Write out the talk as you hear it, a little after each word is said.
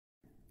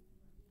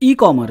E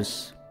commerce.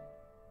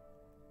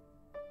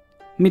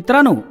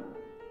 मित्रांनो,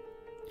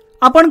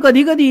 आपण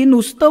कधीकधी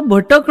नुसतं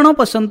भटकणं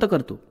पसंत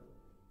करतो.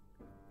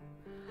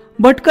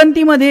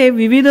 भटकंतीमध्ये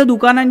विविध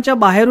दुकानांच्या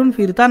बाहेरून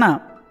फिरताना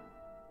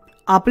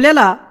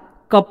आपल्याला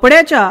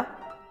कपड्याच्या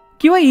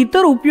किंवा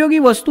इतर उपयोगी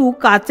वस्तू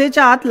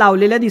काचेच्या आत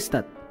लावलेल्या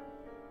दिसतात.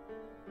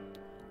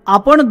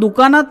 आपण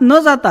दुकानात न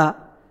जाता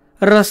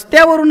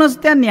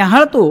रस्त्यावरूनच त्या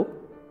न्याहाळतो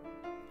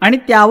आणि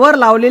त्यावर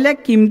लावलेल्या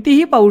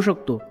किमतीही पाहू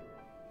शकतो.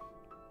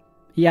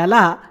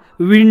 याला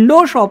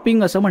विंडो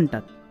शॉपिंग असं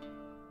म्हणतात.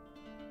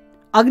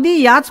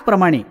 अगदी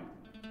याचप्रमाणे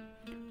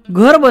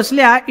घर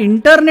बसल्या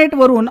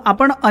इंटरनेटवरून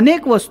आपण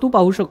अनेक वस्तू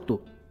पाहू शकतो.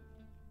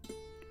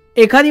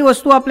 एखादी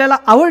वस्तू आपल्याला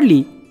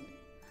आवडली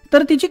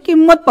तर तिची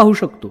किंमत पाहू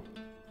शकतो.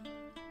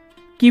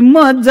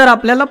 किंमत जर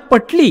आपल्याला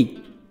पटली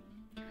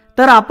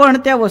तर आपण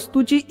त्या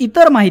वस्तूची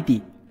इतर माहिती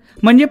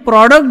म्हणजे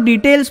प्रॉडक्ट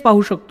डिटेल्स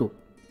पाहू शकतो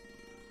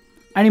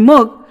आणि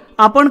मग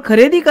आपण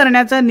खरेदी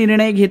करण्याचा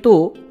निर्णय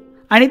घेतो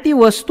आणि ती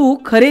वस्तू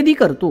खरेदी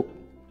करतो.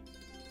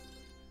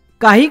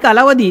 काही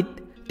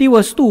कालावधीत ती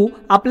वस्तू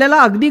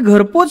आपल्याला अगदी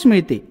घरपोच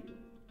मिळते.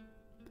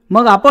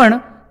 मग आपण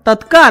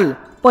तत्काल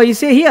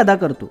पैसेही अदा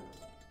करतो.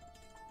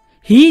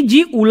 ही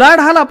जी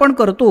उलाढाल आपण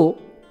करतो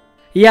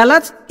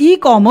यालाच ई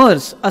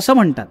कॉमर्स असं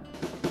म्हणतात.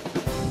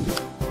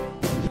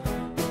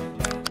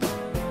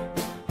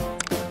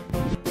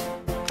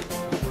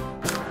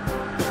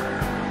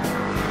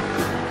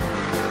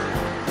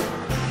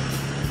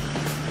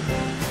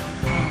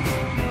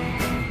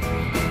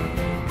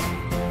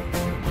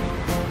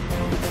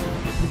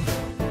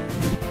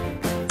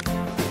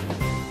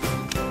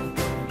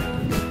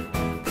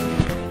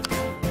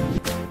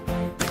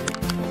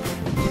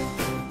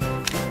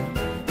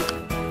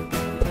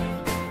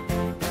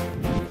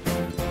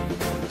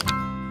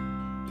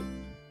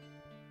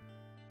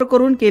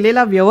 करून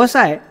केलेला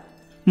व्यवसाय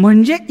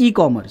म्हणजे ई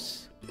कॉमर्स.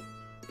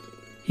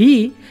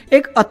 ही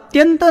एक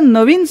अत्यंत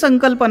नवीन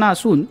संकल्पना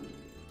असून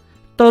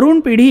तरुण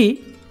पिढी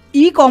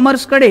ई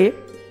कॉमर्सकडे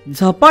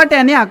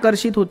झपाट्याने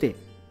आकर्षित होते.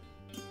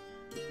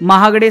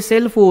 महागडे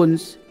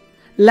सेलफोन्स,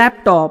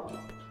 लॅपटॉप,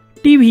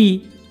 टीव्ही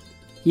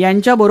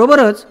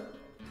यांच्याबरोबरच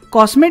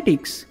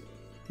कॉस्मेटिक्स,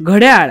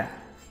 घड्याळ,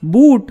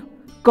 बूट,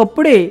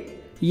 कपडे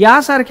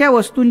यासारख्या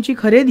वस्तूंची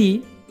खरेदी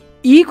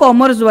ई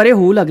कॉमर्सद्वारे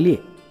होऊ लागली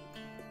आहे.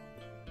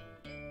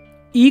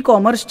 ई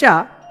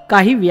कॉमर्सच्या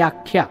काही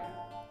व्याख्या.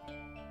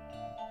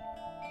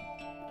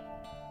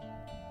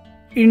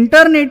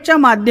 इंटरनेटच्या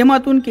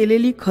माध्यमातून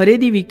केलेली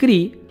खरेदी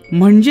विक्री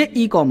म्हणजे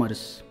ई कॉमर्स.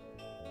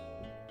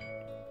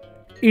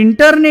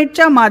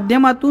 इंटरनेटच्या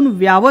माध्यमातून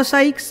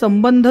व्यावसायिक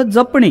संबंध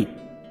जपणे,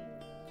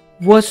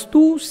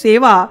 वस्तू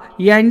सेवा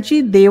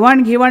यांची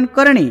देवाणघेवाण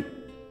करणे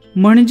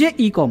म्हणजे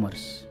ई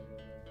कॉमर्स.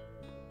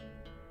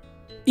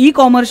 ई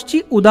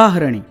कॉमर्सची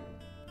उदाहरणे.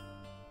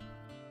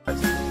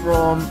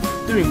 From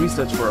doing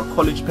research for a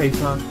college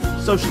paper,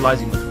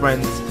 socializing with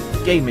friends,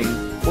 gaming,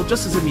 or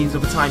just as a means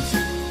of a time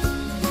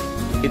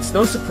suit. It's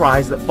no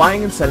surprise that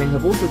buying and selling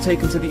have also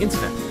taken to the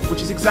internet,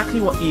 which is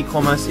exactly what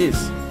e-commerce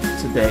is.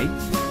 Today,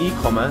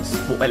 e-commerce,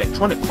 or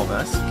electronic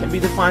commerce, can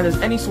be defined as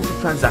any sort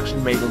of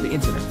transaction made on the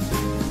internet.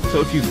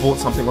 So if you've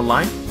bought something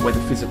online,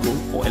 whether physical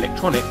or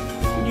electronic,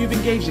 then you've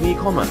engaged in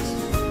e-commerce.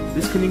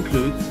 This can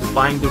include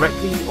buying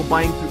directly or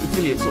buying through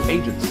affiliates or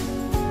agents.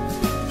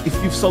 If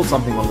you've sold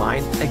something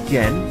online,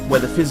 again,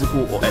 whether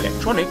physical or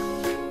electronic,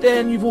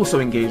 then you've also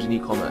engaged in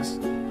e-commerce.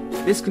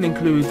 This can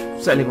include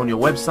selling on your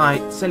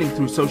website, selling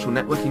through social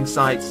networking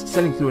sites,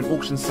 selling through an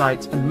auction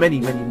site, and many,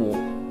 many more.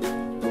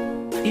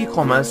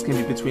 E-commerce can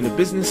be between a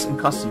business and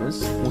customers,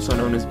 also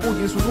known as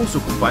audience would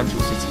also combine to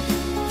your city.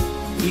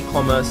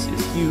 E-commerce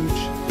is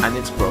huge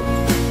and it's growing.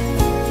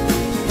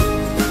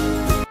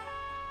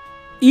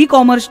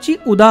 ई-कॉमर्सची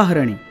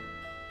उदाहरणे.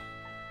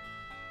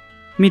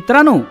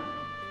 मित्रांनो,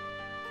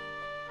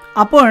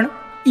 आपण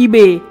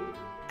eBay,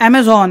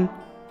 Amazon,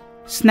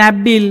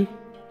 Snapdeal,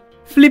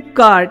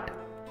 Flipkart,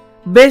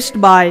 best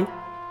bye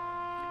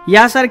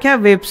यासारख्या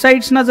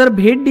वेबसाईट्सना जर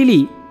भेट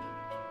दिली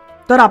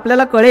तर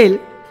आपल्याला कळेल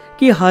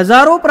की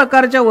हजारो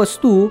प्रकारच्या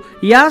वस्तू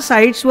या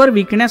साईट्सवर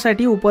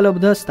विकण्यासाठी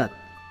उपलब्ध असतात.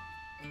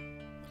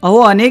 अहो,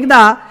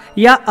 अनेकदा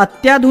या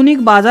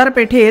अत्याधुनिक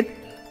बाजारपेठेत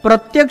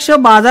प्रत्यक्ष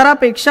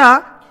बाजारापेक्षा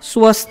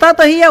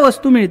स्वस्तातही या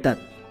वस्तू मिळतात.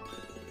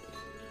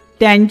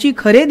 त्यांची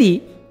खरेदी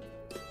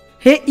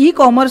हे ई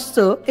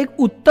कॉमर्सचं एक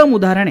उत्तम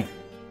उदाहरण आहे.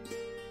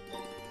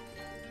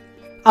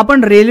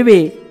 आपण रेल्वे,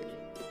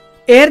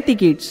 एअर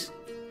तिकीट्स,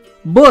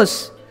 बस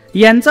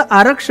यांचं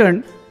आरक्षण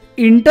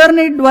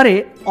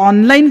इंटरनेटद्वारे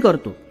ऑनलाईन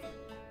करतो.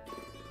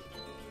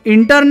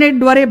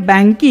 इंटरनेटद्वारे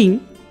बँकिंग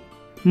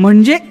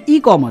म्हणजे ई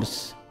कॉमर्स.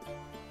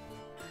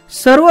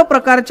 सर्व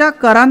प्रकारच्या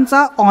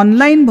करांचा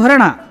ऑनलाईन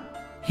भरणा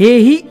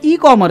हेही ई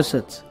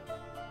कॉमर्सच.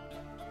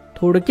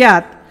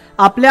 थोडक्यात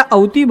आपल्या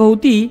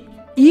अवतीभोवती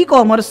ई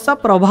कॉमर्सचा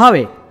प्रभाव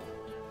आहे.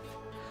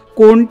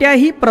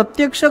 कोणत्याही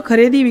प्रत्यक्ष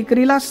खरेदी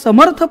विक्रीला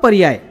समर्थ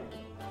पर्याय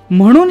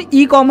म्हणून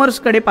ई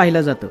कॉमर्सकडे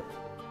पाहिलं जातं.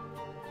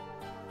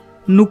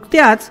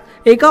 नुकत्याच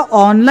एका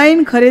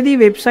ऑनलाईन खरेदी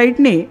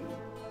वेबसाईटने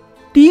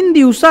 3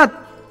 दिवसात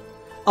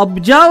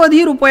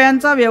अब्जावधी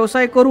रुपयांचा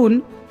व्यवसाय करून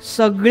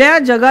सगळ्या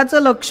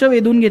जगाचं लक्ष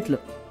वेधून घेतलं.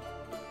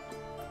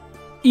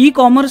 ई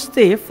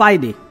कॉमर्सचे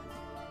फायदे: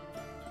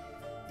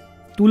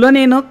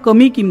 तुलनेनं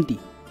कमी किमती.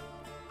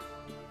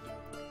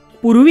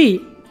 पूर्वी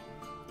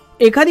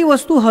एखादी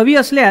वस्तू हवी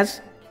असल्यास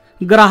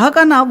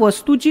ग्राहकांना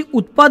वस्तूची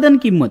उत्पादन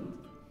किंमत,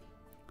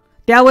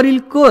 त्यावरील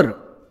कर,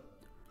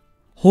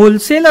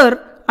 होलसेलर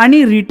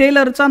आणि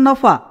रिटेलरचा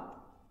नफा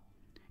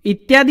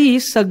इत्यादी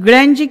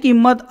सगळ्यांची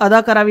किंमत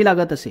अदा करावी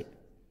लागत असे.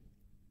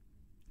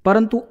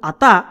 परंतु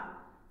आता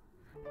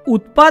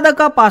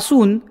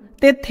उत्पादकापासून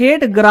ते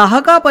थेट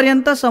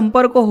ग्राहकापर्यंत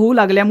संपर्क होऊ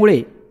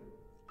लागल्यामुळे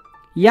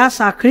या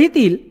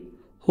साखळीतील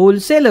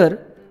होलसेलर,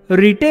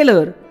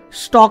 रिटेलर,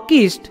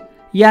 स्टॉकिस्ट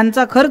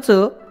यांचा खर्च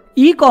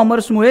ई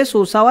कॉमर्समुळे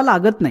सोसावा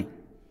लागत नाही.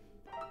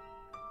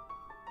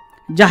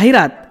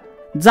 जाहिरात,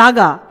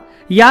 जागा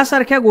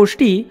यासारख्या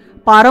गोष्टी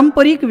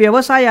पारंपरिक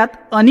व्यवसायात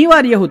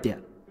अनिवार्य होत्या.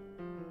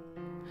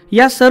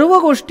 या सर्व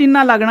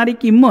गोष्टींना लागणारी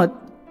किंमत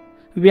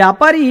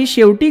व्यापारी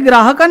शेवटी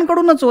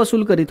ग्राहकांकडूनच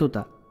वसूल करीत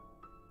होता.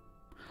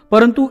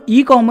 परंतु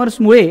ई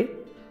कॉमर्समुळे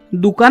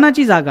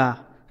दुकानाची जागा,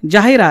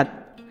 जाहिरात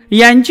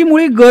यांची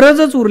मुळी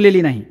गरजच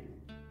उरलेली नाही.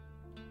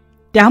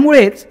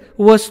 त्यामुळेच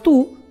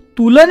वस्तू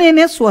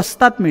तुलनेने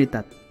स्वस्तात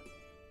मिळतात.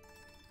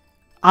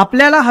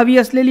 आपल्याला हवी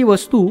असलेली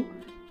वस्तू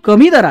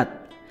कमी दरात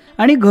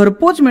आणि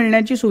घरपोच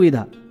मिळण्याची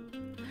सुविधा,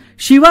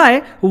 शिवाय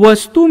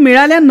वस्तू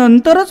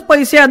मिळाल्यानंतरच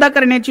पैसे अदा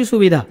करण्याची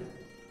सुविधा,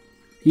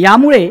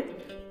 यामुळे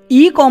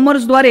ई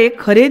कॉमर्सद्वारे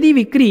खरेदी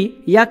विक्री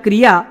या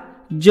क्रिया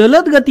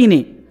जलद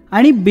गतीने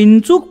आणि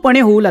बिनचूकपणे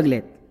होऊ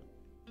लागल्यात.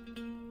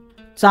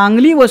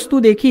 चांगली वस्तू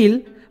देखील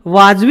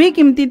वाजवी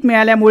किमतीत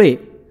मिळाल्यामुळे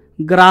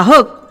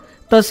ग्राहक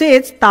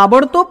तसेच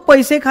ताबडतोब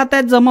पैसे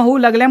खात्यात जमा होऊ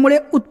लागल्यामुळे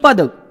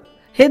उत्पादक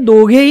हे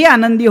दोघेही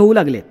आनंदी होऊ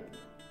लागलेत.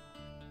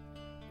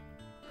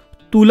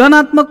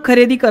 तुलनात्मक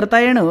खरेदी करता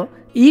येणं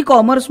ई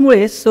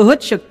कॉमर्समुळे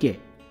सहज शक्य आहे.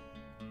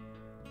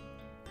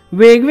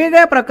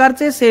 वेगवेगळ्या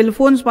प्रकारचे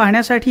सेलफोन्स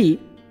पाहण्यासाठी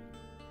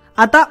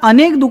आता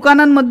अनेक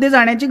दुकानांमध्ये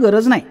जाण्याची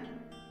गरज नाही.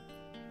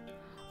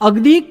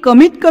 अगदी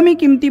कमीत कमी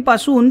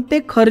किमतीपासून ते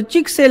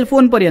खर्चिक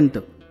सेलफोनपर्यंत,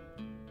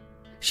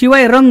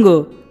 शिवाय रंग,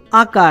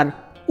 आकार,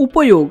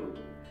 उपयोग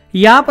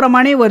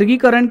याप्रमाणे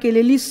वर्गीकरण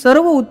केलेली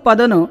सर्व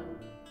उत्पादनं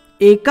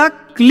एका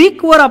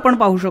क्लिकवर आपण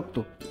पाहू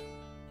शकतो.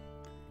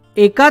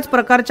 एकाच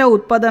प्रकारच्या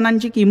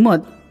उत्पादनांची किंमत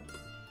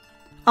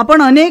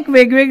आपण अनेक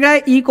वेगवेगळ्या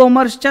ई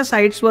कॉमर्सच्या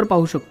साईट्सवर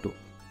पाहू शकतो.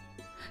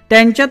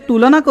 त्यांच्यात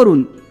तुलना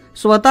करून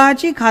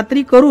स्वतःची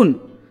खात्री करून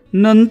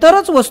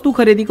नंतरच वस्तू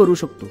खरेदी करू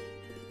शकतो.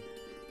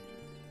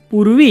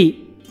 पूर्वी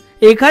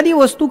एखादी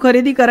वस्तू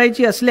खरेदी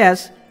करायची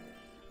असल्यास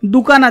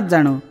दुकानात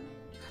जाणं,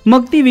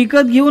 मग ती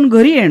विकत घेऊन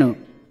घरी येणं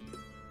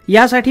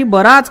यासाठी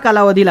बराच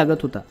कालावधी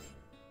लागत होता.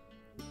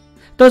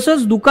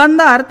 तसंच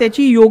दुकानदार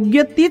त्याची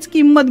योग्य तीच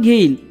किंमत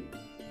घेईल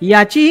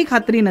याचीही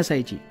खात्री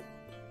नसायची.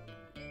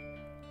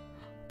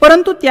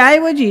 परंतु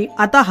त्याऐवजी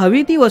आता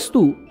हवी ती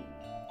वस्तू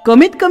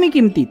कमीत कमी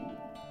किमतीत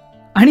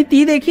आणि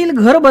ती देखील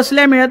घर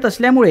बसल्या मिळत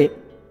असल्यामुळे,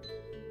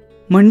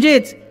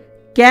 म्हणजेच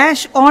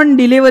कॅश ऑन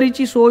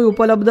डिलिव्हरीची सोय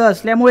उपलब्ध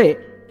असल्यामुळे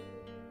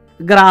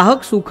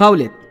ग्राहक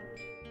सुखावलेत.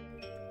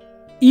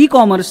 ई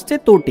कॉमर्सचे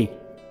तोटे: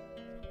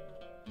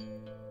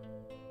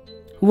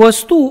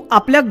 वस्तू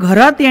आपल्या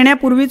घरात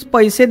येण्यापूर्वीच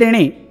पैसे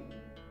देणे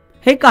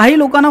हे काही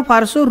लोकांना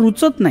फारसं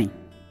रुचत नाही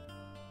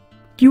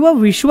किंवा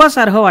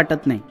विश्वासार्ह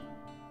वाटत नाही.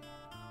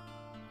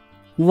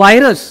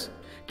 व्हायरस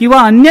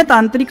किंवा अन्य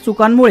तांत्रिक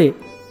चुकांमुळे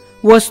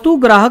वस्तू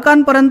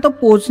ग्राहकांपर्यंत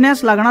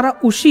पोहोचण्यास लागणारा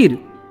उशीर,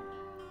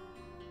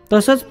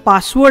 तसंच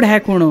पासवर्ड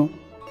हॅक होणं,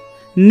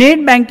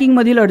 नेट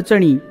बँकिंगमधील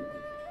अडचणी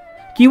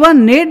किंवा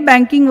नेट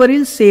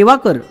बँकिंगवरील सेवा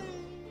कर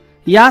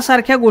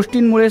यासारख्या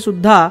गोष्टींमुळे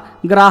सुद्धा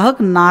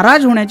ग्राहक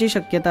नाराज होण्याची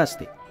शक्यता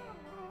असते.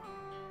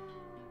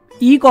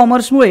 ई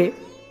कॉमर्समुळे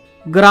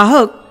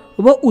ग्राहक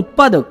व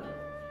उत्पादक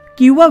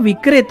किंवा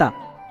विक्रेता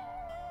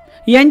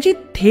यांची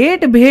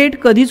थेट भेट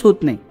कधीच होत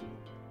नाही.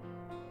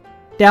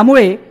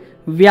 त्यामुळे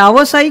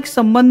व्यावसायिक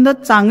संबंध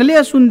चांगले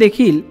असून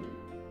देखील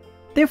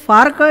ते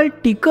फार काळ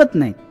टिकत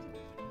नाहीत.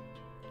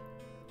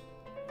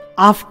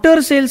 आफ्टर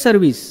सेल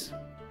सर्व्हिस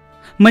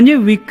म्हणजे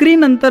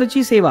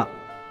विक्रीनंतरची सेवा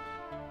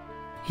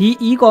ही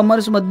ई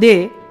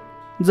कॉमर्समध्ये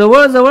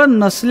जवळजवळ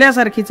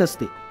नसल्यासारखीच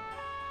असते.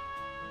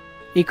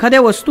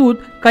 एखाद्या वस्तूत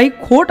काही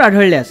खोट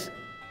आढळल्यास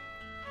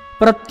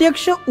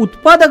प्रत्यक्ष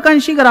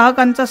उत्पादकांशी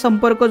ग्राहकांचा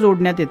संपर्क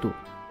जोडण्यात येतो.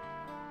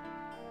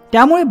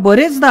 त्यामुळे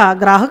बरेचदा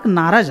ग्राहक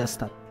नाराज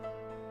असतात.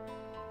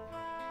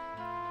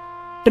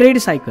 ट्रेड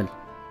सायकल: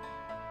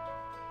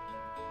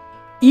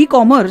 ई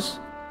कॉमर्स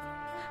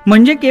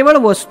म्हणजे केवळ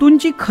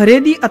वस्तूंची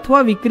खरेदी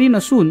अथवा विक्री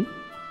नसून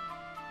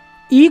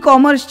ई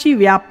कॉमर्सची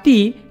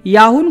व्याप्ती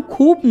याहून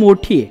खूप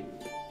मोठी आहे.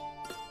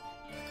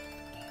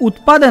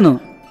 उत्पादनं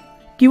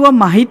किंवा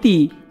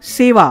माहिती,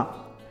 सेवा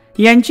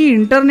यांची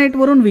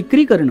इंटरनेटवरून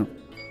विक्री करणं,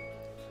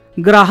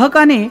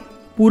 ग्राहकाने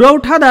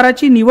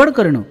पुरवठादाराची निवड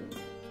करणं,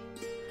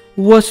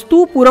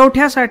 वस्तू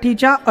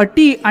पुरवठ्यासाठीच्या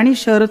अटी आणि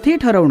शर्ती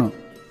ठरवणं,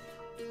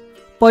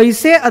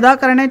 पैसे अदा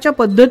करण्याच्या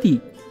पद्धती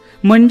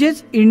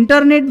म्हणजेच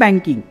इंटरनेट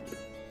बँकिंग,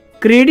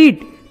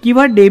 क्रेडिट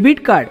किंवा डेबिट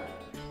कार्ड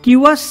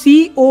किंवा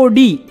COD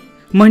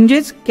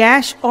म्हणजेच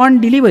कॅश ऑन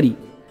डिलिव्हरी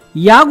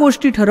या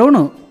गोष्टी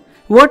ठरवणं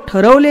व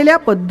ठरवलेल्या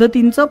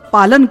पद्धतींचं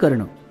पालन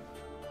करणं,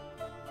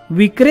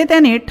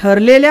 विक्रेत्याने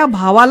ठरलेल्या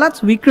भावालाच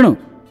विकणं,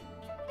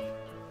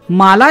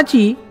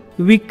 मालाची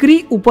विक्री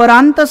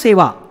उपरांत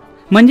सेवा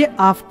म्हणजे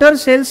आफ्टर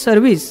सेल्स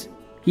सर्व्हिस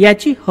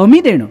याची हमी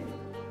देणं,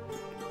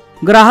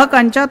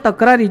 ग्राहकांच्या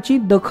तक्रारीची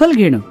दखल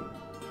घेणं,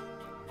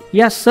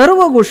 या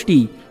सर्व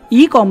गोष्टी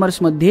ई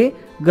कॉमर्समध्ये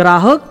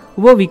ग्राहक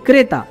व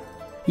विक्रेता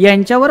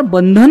यांच्यावर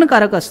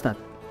बंधनकारक असतात.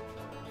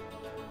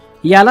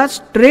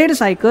 यालाच ट्रेड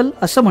सायकल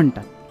असं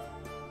म्हणतात.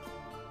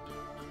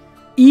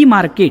 E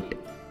market.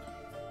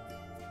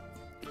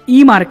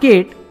 ई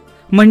मार्केट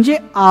म्हणजे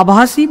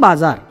आभासी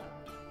बाजार.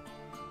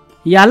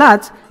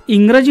 यालाच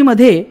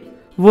इंग्रजीमध्ये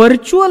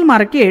व्हर्च्युअल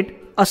मार्केट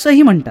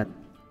असंही म्हणतात.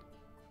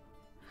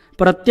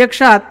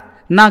 प्रत्यक्षात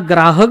ना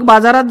ग्राहक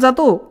बाजारात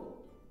जातो,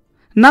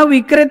 ना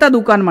विक्रेता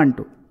दुकान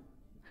मांडतो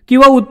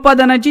किंवा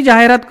उत्पादनाची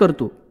जाहिरात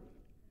करतो,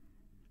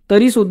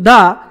 तरी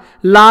सुद्धा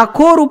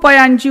लाखो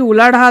रुपयांची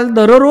उलाढाल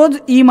दररोज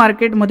ई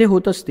मार्केटमध्ये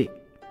होत असते.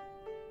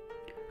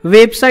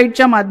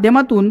 वेबसाईटच्या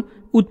माध्यमातून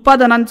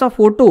उत्पादनांचा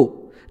फोटो,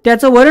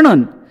 त्याचं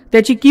वर्णन,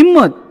 त्याची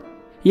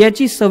किंमत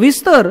याची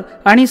सविस्तर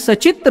आणि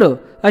सचित्र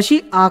अशी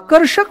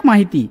आकर्षक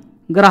माहिती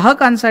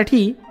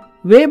ग्राहकांसाठी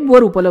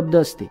वेबवर उपलब्ध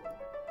असते.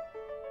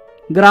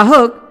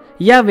 ग्राहक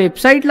या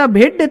वेबसाईटला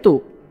भेट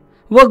देतो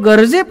व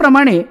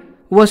गरजेप्रमाणे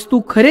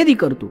वस्तू खरेदी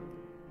करतो.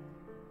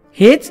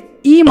 हेच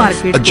E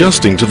market.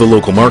 Adjusting to the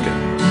local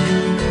market.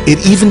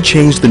 It even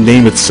changed the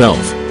name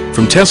itself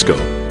from Tesco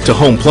to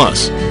Home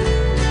Plus.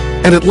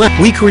 And at last,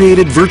 we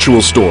created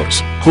virtual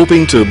stores,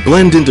 hoping to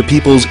blend into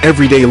people's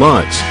everyday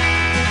lives.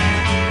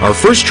 Our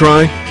first try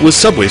was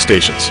subway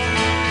stations.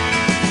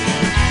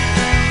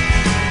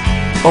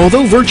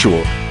 Although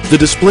virtual,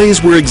 the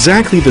displays were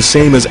exactly the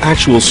same as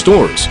actual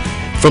stores,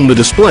 from the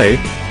display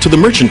to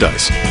the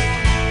merchandise.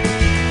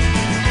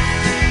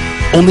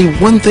 Only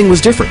one thing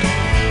was different.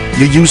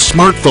 You use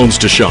smartphones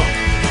to shop.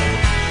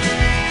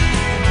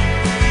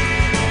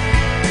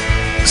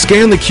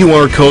 Scan the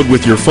QR code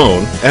with your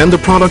phone and the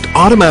product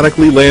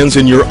automatically lands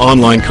in your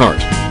online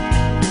cart.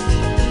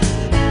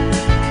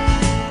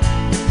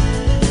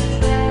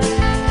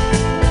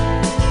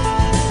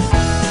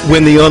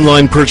 When the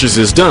online purchase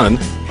is done,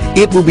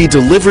 it will be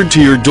delivered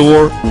to your door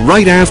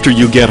right after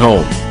you get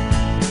home.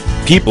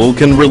 People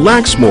can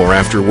relax more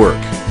after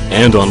work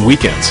and on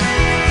weekends.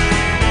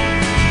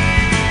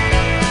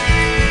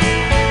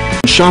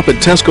 Shop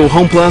at Tesco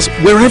Home Plus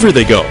wherever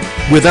they go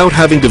without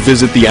having to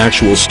visit the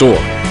actual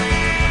store.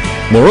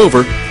 Moreover,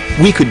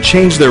 we could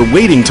change their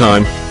waiting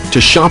time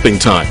to shopping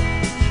time.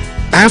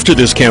 After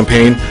this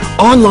campaign,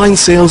 online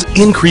sales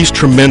increased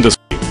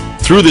tremendously.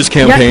 Through this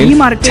campaign, या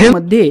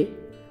ई-मार्केटमध्ये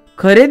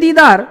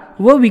खरेदीदार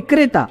व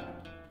विक्रेता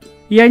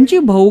यांची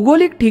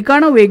भौगोलिक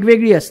ठिकाणं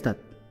वेगवेगळी असतात.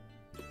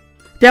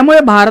 त्यामुळे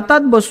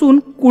भारतात बसून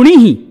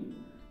कुणीही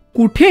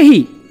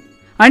कुठेही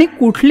आणि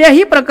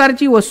कुठल्याही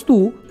प्रकारची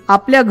वस्तू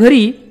आपल्या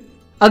घरी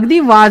अगदी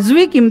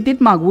वाजवी किमतीत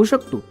मागवू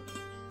शकतो.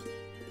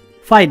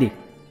 फायदे.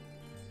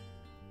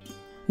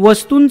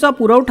 वस्तूंचा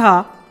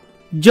पुरवठा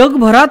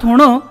जगभरात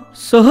होणं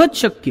सहज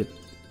शक्य.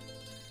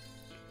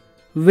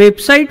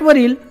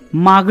 वेबसाईटवरील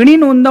मागणी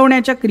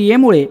नोंदवण्याच्या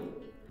क्रियेमुळे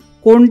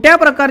कोणत्या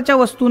प्रकारच्या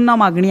वस्तूंना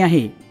मागणी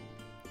आहे,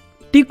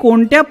 ती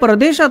कोणत्या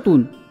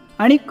प्रदेशातून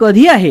आणि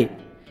कधी आहे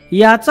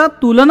याचा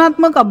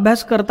तुलनात्मक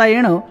अभ्यास करता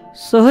येणं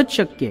सहज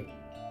शक्य आहे.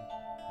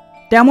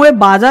 त्यामुळे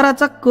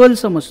बाजाराचा कल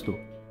समजतो.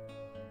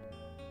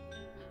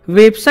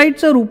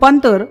 वेबसाईटचं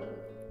रूपांतर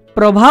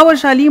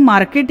प्रभावशाली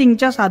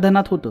मार्केटिंगच्या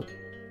साधनात होतं.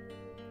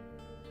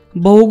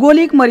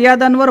 भौगोलिक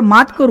मर्यादांवर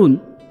मात करून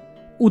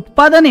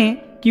उत्पादने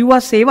किंवा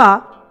सेवा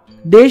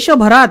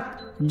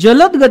देशभरात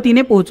जलद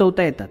गतीने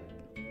पोहोचवता येतात.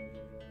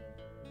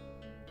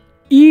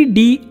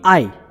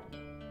 EDI.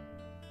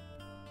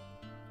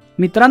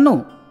 मित्रांनो,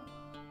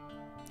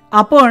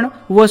 आपण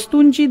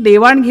वस्तूंची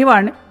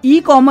देवाणघेवाण ई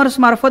कॉमर्स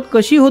मार्फत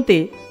कशी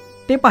होते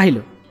ते पाहिलं.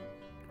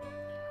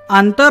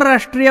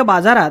 आंतरराष्ट्रीय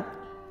बाजारात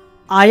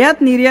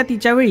आयात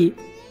निर्यातीच्या वेळी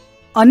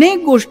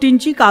अनेक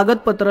गोष्टींची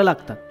कागदपत्र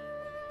लागतात.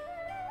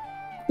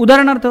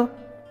 उदाहरणार्थ,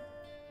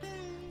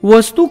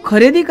 वस्तू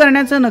खरेदी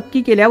करण्याचं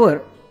नक्की केल्यावर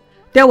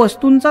त्या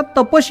वस्तूंचा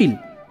तपशील,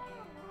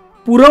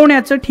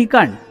 पुरवण्याचं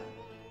ठिकाण,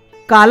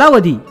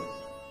 कालावधी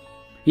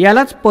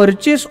यालाच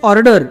परचेस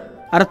ऑर्डर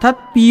अर्थात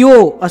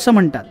PO असं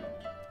म्हणतात.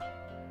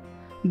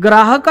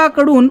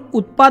 ग्राहकाकडून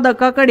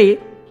उत्पादकाकडे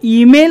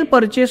ईमेल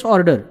परचेस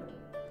ऑर्डर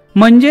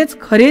म्हणजेच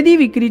खरेदी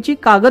विक्रीची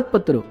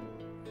कागदपत्र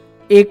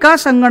एका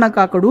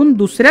संगणकाकडून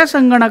दुसऱ्या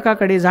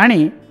संगणकाकडे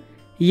जाणे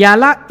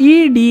याला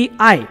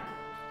EDI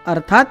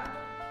अर्थात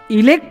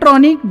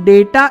इलेक्ट्रॉनिक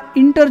डेटा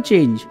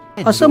इंटरचेंज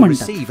असं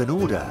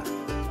म्हणतात.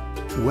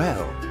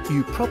 Well,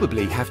 you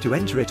probably have to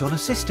enter it on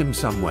a system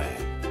somewhere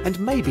and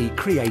maybe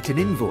create an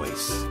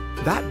invoice.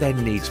 That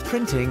then needs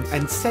printing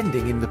and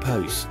sending in the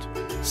post.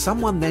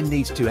 Someone then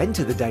needs to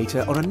enter the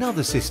data on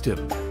another system,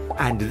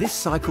 and this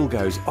cycle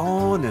goes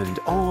on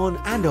and on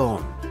and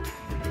on.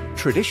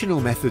 Traditional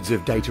methods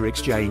of data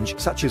exchange,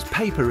 such as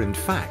paper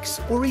and fax,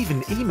 or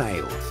even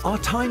email, are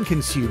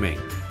time-consuming,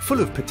 full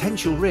of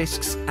potential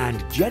risks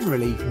and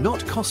generally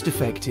not cost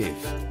effective.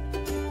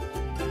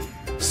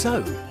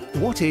 So,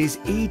 what is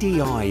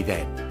EDI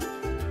then?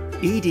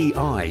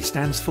 EDI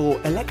stands for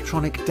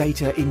Electronic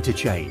Data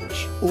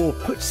Interchange, or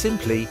put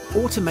simply,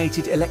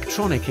 Automated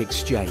Electronic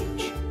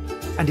Exchange.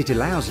 And it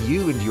allows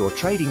you and your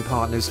trading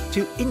partners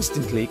to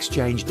instantly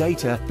exchange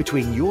data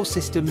between your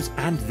systems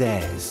and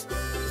theirs.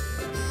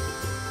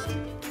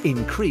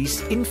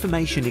 Increase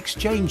information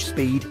exchange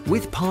speed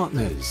with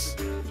partners.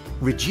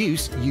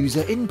 Reduce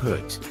user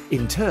input,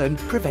 in turn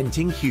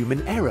preventing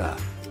human error.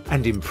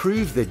 And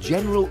improve the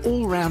general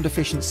all-round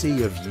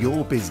efficiency of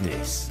your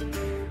business.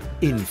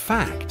 In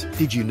fact,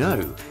 did you know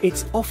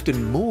it's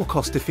often more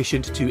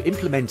cost-efficient to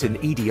implement an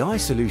EDI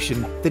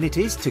solution than it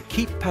is to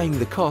keep paying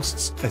the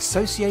costs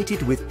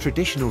associated with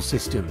traditional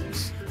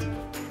systems?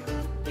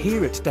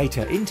 Here at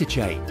Data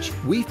Interchange,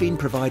 we've been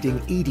providing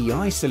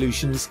EDI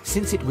solutions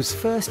since it was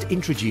first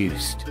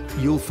introduced.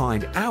 You'll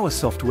find our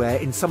software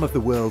in some of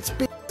the world's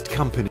biggest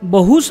companies.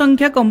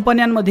 बहुसंख्य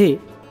कंपन्यांमध्ये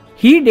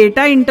ही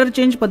data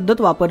interchange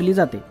पद्धत वापरली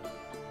जाते.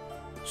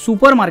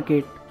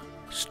 Supermarket,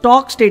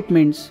 stock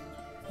statements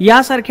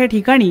यासारख्या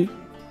ठिकाणी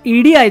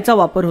EDIचा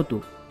वापर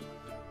होतो.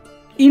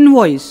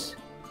 Invoice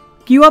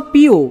किंवा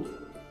PO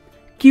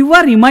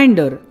किंवा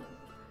रिमाइंडर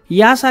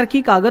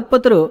यासारखी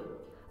कागदपत्र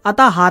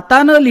आता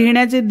हातानं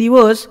लिहिण्याचे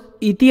दिवस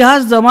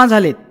इतिहास जमा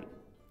झालेत.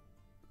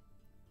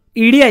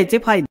 EDIचे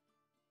फायदे.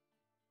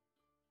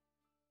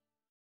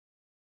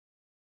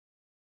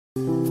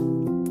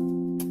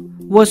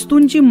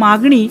 वस्तूंची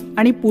मागणी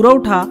आणि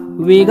पुरवठा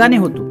वेगाने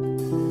होतो.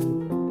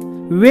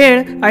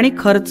 वेळ आणि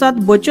खर्चात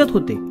बचत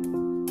होते.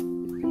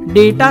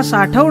 डेटा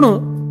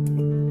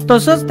साठवणं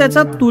तसंच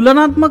त्याचा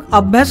तुलनात्मक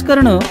अभ्यास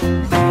करणं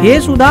हे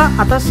सुद्धा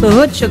आता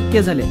सहज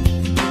शक्य झाले.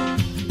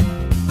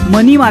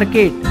 मनी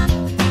मार्केट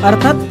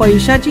अर्थात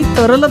पैशाची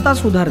तरलता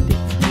सुधारते.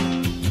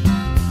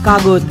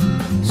 कागद,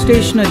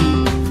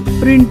 स्टेशनरी,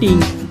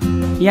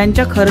 प्रिंटिंग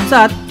यांच्या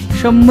खर्चात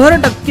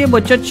 100%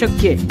 बचत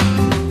शक्य आहे.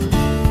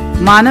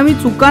 मानवी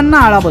चुकांना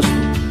आळा बसतो.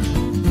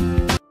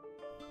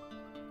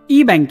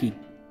 ई बँकिंग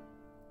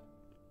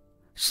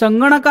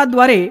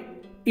संगणकाद्वारे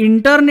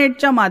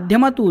इंटरनेटच्या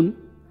माध्यमातून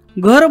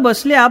घर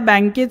बसल्या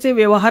बँकेचे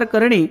व्यवहार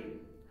करणे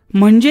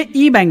म्हणजे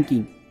ई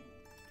बँकिंग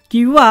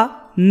किंवा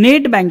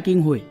नेट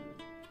बँकिंग होय.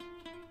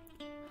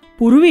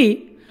 पूर्वी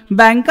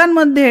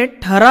बँकांमध्ये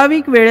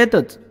ठराविक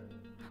वेळेतच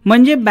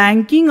म्हणजे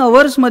बँकिंग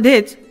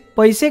अवर्समध्येच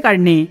पैसे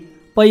काढणे,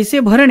 पैसे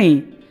भरणे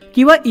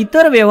किंवा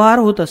इतर व्यवहार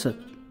होत असत.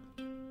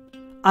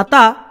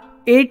 आता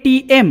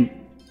ATM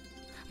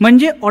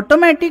म्हणजे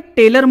ऑटोमॅटिक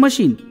टेलर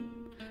मशीन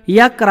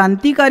या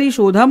क्रांतिकारी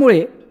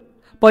शोधामुळे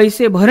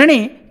पैसे भरणे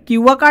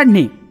किंवा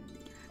काढणे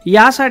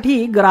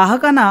यासाठी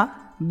ग्राहकांना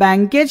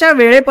बँकेच्या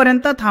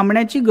वेळेपर्यंत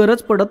थांबण्याची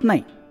गरज पडत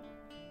नाही.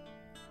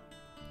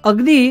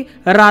 अगदी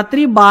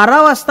रात्री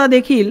 12 वाजता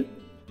देखील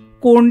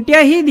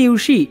कोणत्याही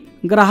दिवशी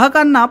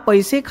ग्राहकांना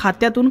पैसे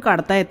खात्यातून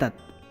काढता येतात.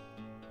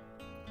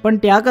 पण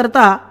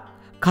त्याकरता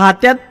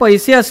खात्यात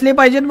पैसे असले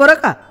पाहिजेत बरं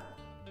का.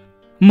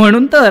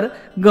 म्हणून तर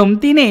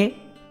गमतीने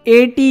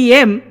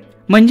ATM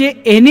म्हणजे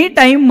एनी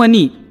टाइम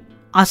मनी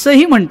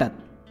असंही म्हणतात.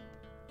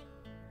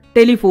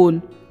 टेलिफोन,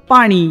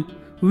 पाणी,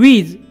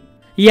 वीज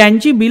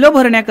यांची बिलं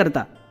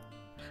भरण्याकरता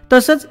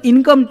तसंच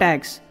इन्कम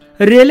टॅक्स,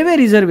 रेल्वे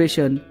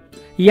रिझर्वेशन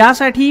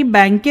यासाठी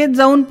बँकेत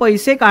जाऊन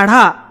पैसे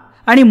काढा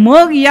आणि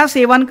मग या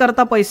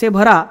सेवांकरता पैसे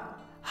भरा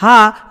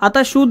हा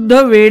आता शुद्ध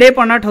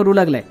वेडेपणा ठरू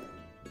लागलाय.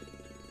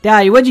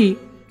 त्याऐवजी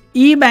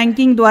ई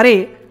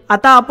बँकिंगद्वारे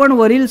आता आपण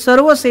वरील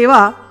सर्व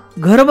सेवा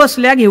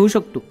घरबसल्या घेऊ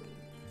शकतो.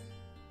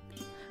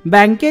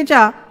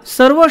 बँकेच्या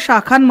सर्व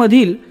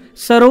शाखांमधील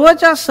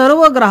सर्वच्या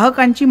सर्व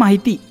ग्राहकांची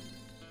माहिती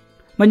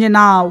म्हणजे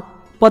नाव,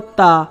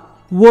 पत्ता,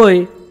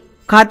 वय,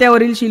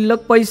 खात्यावरील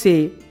शिल्लक पैसे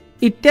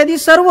इत्यादी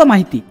सर्व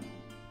माहिती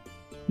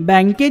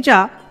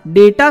बँकेच्या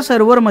डेटा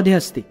सर्व्हरमध्ये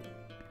असते.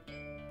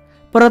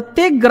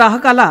 प्रत्येक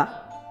ग्राहकाला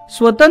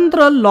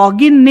स्वतंत्र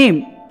लॉग इन नेम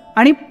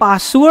आणि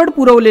पासवर्ड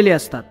पुरवलेले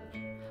असतात.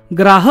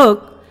 ग्राहक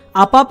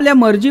आपापल्या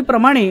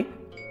मर्जीप्रमाणे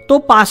तो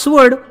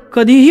पासवर्ड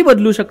कधीही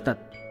बदलू शकतात.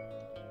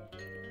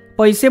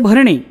 पैसे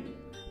भरणे,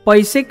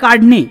 पैसे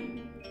काढणे,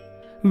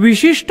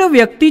 विशिष्ट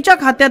व्यक्तीच्या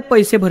खात्यात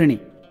पैसे भरणे,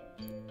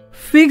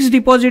 fix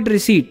deposit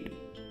receipt,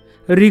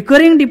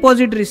 recurring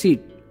deposit receipt,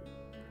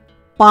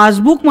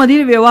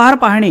 पासबुकमधील व्यवहार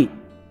पाहणे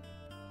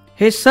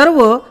हे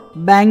सर्व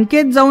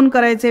बँकेत जाऊन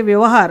करायचे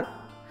व्यवहार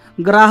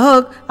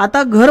ग्राहक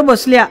आता घर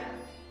बसल्या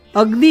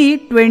अगदी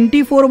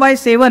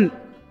 24/7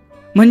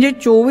 म्हणजे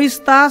 24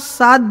 तास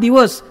 7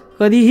 दिवस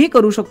कधीही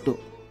करू शकतो.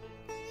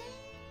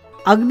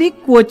 अगदी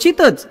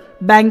क्वचितच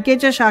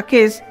बँकेच्या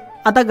शाखेस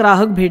आता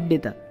ग्राहक भेट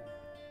देतात.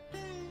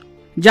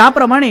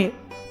 ज्याप्रमाणे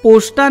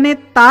पोस्टाने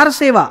तार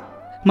सेवा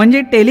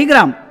म्हणजे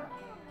टेलिग्राम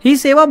ही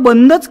सेवा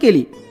बंदच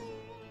केली,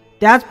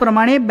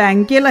 त्याचप्रमाणे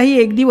बँकेलाही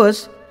एक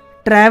दिवस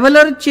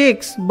ट्रॅव्हलर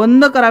चेक्स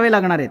बंद करावे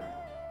लागणार आहेत.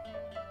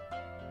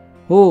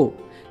 हो,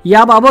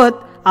 याबाबत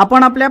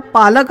आपण आपल्या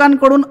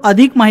पालकांकडून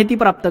अधिक माहिती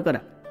प्राप्त करा.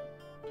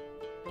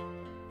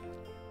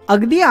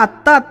 अगदी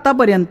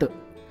आत्तापर्यंत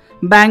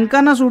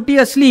बँकांना सुट्टी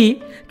असली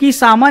की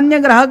सामान्य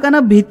ग्राहकांना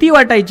भीती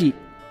वाटायची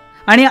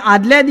आणि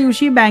आदल्या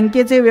दिवशी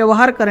बँकेचे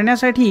व्यवहार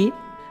करण्यासाठी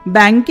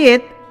बँकेत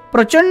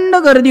प्रचंड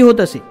गर्दी होत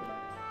असे.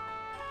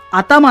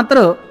 आता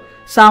मात्र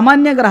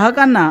सामान्य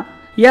ग्राहकांना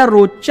या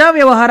रोजच्या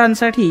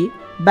व्यवहारांसाठी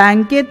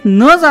बँकेत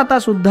न जाता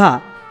सुद्धा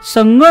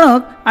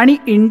संगणक आणि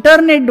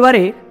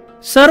इंटरनेटद्वारे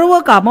सर्व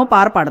कामं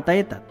पार पाडता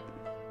येतात.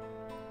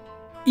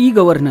 ई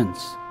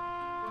गव्हर्नन्स,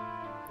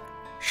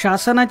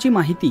 शासनाची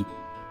माहिती,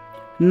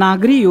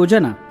 नागरी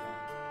योजना,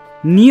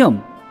 नियम,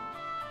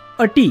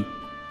 अटी,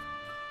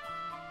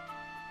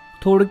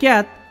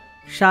 थोडक्यात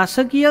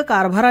शासकीय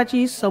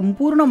कारभाराची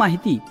संपूर्ण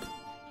माहिती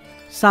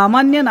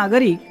सामान्य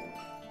नागरिक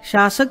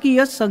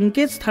शासकीय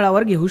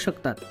संकेतस्थळावर घेऊ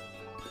शकतात.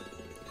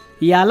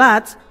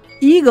 यालाच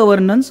ई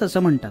गव्हर्नन्स असं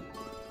म्हणतात.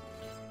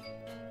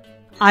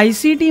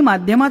 ICT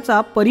माध्यमाचा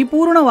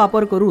परिपूर्ण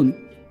वापर करून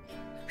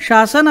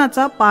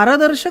शासनाचा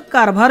पारदर्शक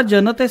कारभार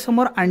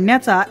जनतेसमोर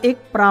आणण्याचा एक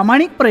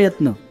प्रामाणिक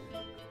प्रयत्न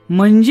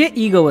म्हणजे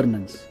ई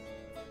गव्हर्नन्स.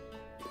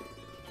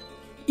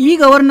 ई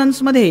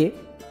गव्हर्नन्समध्ये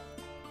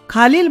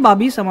खालील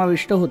बाबी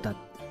समाविष्ट होतात.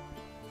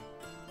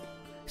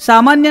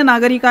 सामान्य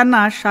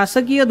नागरिकांना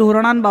शासकीय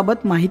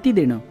धोरणांबाबत माहिती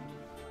देणं,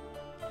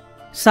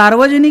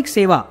 सार्वजनिक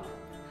सेवा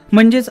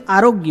म्हणजेच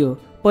आरोग्य,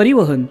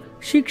 परिवहन,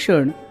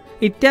 शिक्षण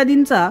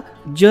इत्यादींचा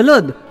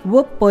जलद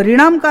व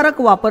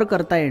परिणामकारक वापर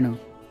करता येणं,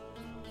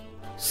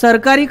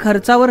 सरकारी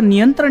खर्चावर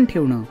नियंत्रण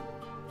ठेवणं,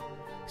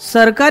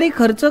 सरकारी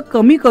खर्च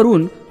कमी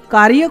करून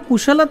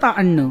कार्यकुशलता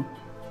आणणं,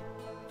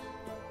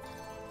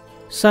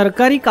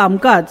 सरकारी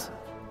कामकाज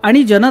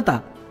आणि जनता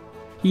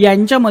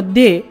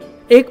यांच्यामध्ये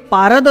एक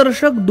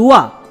पारदर्शक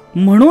दुवा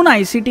म्हणून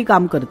ICT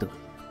काम करतं.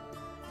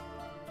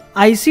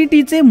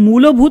 ICTचे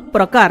मूलभूत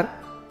प्रकार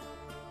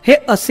हे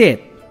असे आहेत: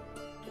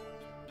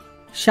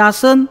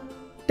 शासन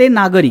ते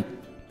नागरिक,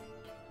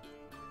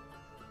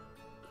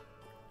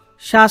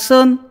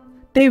 शासन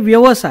ते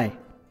व्यवसाय,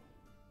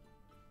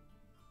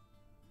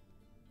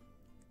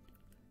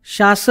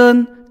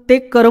 शासन ते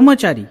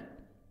कर्मचारी,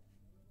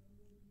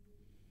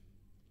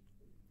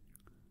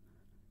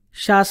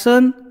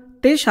 शासन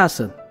ते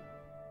शासन.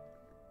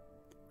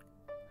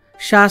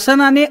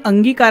 शासनाने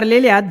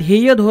अंगीकारलेल्या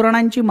ध्येय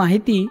धोरणांची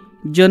माहिती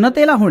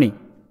जनतेला होणे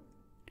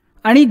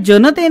आणि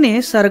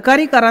जनतेने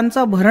सरकारी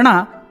करांचा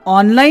भरणा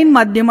ऑनलाईन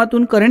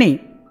माध्यमातून करणे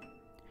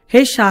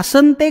हे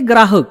शासन ते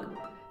ग्राहक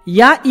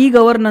या ई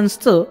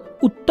गव्हर्नन्सचं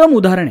उत्तम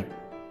उदाहरण आहे.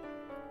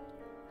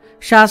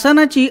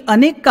 शासनाची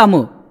अनेक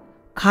कामं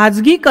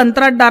खाजगी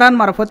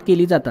कंत्राटदारांमार्फत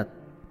केली जातात.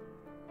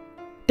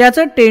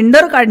 त्याचं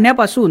टेंडर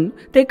काढण्यापासून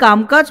ते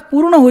कामकाज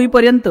पूर्ण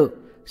होईपर्यंत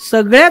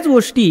सगळ्याच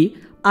गोष्टी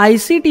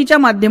ICTच्या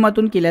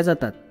माध्यमातून केल्या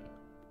जातात.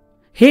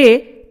 हे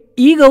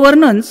ई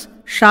गव्हर्नन्स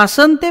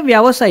शासन ते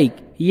व्यावसायिक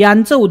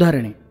यांचं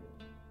उदाहरण आहे.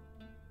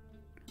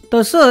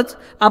 तसंच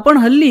आपण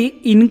हल्ली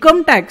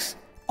इन्कम टॅक्स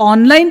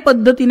ऑनलाईन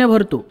पद्धतीने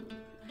भरतो.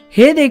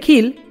 हे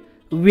देखील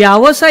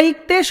व्यावसायिक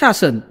ते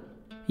शासन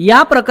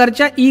या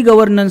प्रकारच्या ई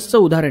गव्हर्नन्सचं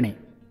उदाहरण आहे.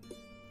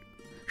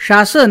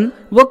 शासन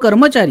व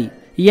कर्मचारी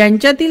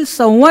यांच्यातील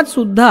संवाद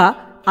सुद्धा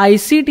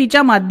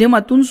ICTच्या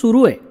माध्यमातून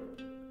सुरू आहे.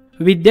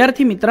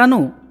 विद्यार्थी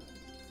मित्रांनो,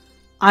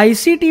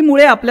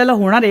 ICTमुळे आपल्याला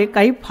होणारे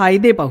काही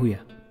फायदे पाहूया.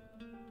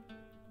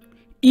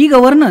 ई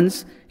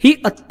गव्हर्नन्स ही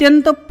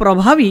अत्यंत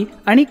प्रभावी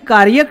आणि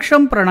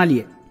कार्यक्षम प्रणाली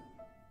आहे.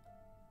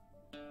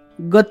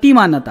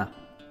 गतिमानता,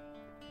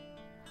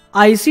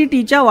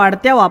 ICTच्या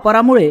वाढत्या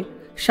वापरामुळे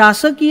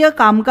शासकीय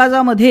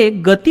कामकाजामध्ये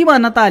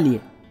गतिमानता आली आहे.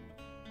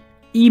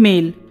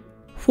 ईमेल,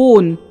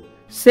 फोन,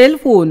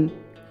 सेलफोन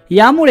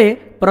यामुळे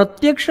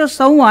प्रत्यक्ष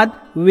संवाद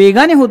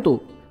वेगाने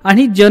होतो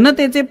आणि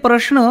जनतेचे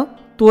प्रश्न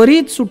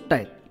त्वरित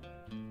सुटतायत.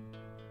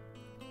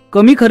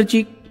 कमी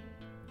खर्चिक,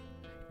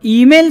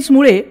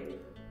 ईमेल्समुळे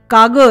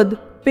कागद,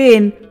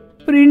 पेन,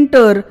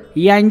 प्रिंटर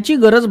यांची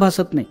गरज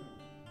भासत नाही.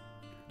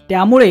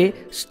 त्यामुळे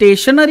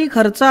स्टेशनरी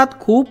खर्चात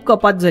खूप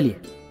कपात झाली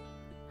आहे.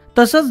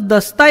 तसंच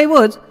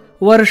दस्तऐवज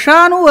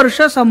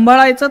वर्षानुवर्ष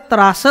सांभाळायचं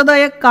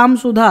त्रासदायक काम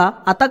सुद्धा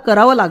आता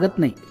करावं लागत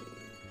नाही.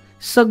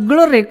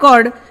 सगळं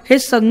रेकॉर्ड हे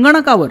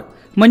संगणकावर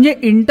म्हणजे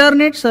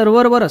इंटरनेट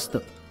सर्व्हरवर असतं.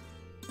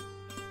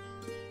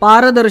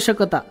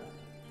 पारदर्शकता,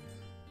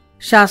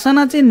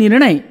 शासनाचे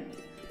निर्णय,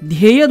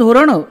 ध्येय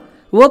धोरणं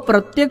व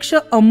प्रत्यक्ष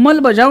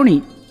अंमलबजावणी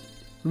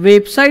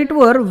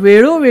वेबसाईटवर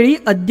वेळोवेळी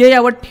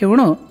अद्ययावत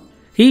ठेवणं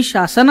ही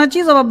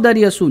शासनाची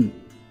जबाबदारी असून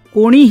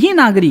कोणीही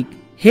नागरिक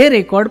हे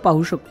रेकॉर्ड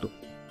पाहू शकतो.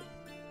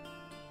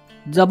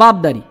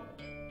 जबाबदारी,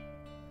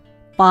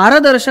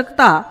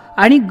 पारदर्शकता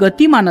आणि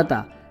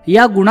गतिमानता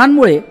या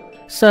गुणांमुळे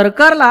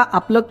सरकारला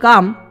आपलं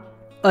काम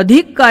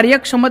अधिक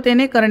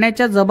कार्यक्षमतेने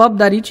करण्याच्या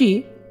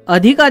जबाबदारीची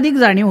अधिकाधिक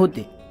जाणीव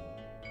होते.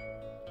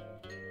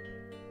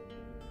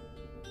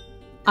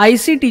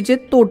 ICTचे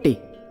तोटे,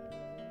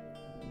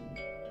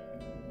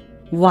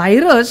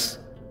 व्हायरस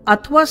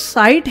अथवा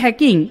साईट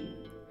हॅकिंग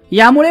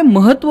यामुळे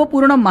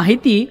महत्त्वपूर्ण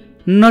माहिती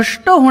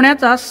नष्ट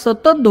होण्याचा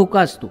सतत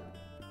धोका असतो.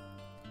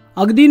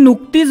 अगदी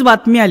नुकतीच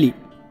बातमी आली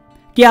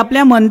की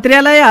आपल्या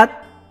मंत्रालयात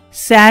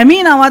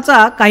सॅमी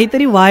नावाचा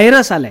काहीतरी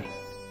व्हायरस आलाय.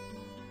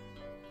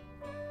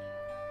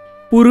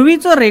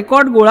 पूर्वीचं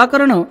रेकॉर्ड गोळा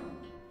करणं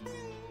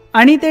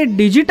आणि ते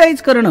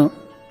डिजिटाईज करणं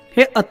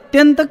हे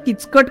अत्यंत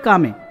किचकट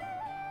काम आहे.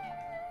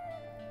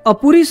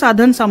 अपुरी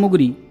साधन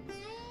सामुग्री,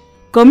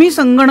 कमी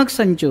संगणक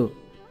संच,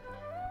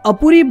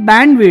 अपुरी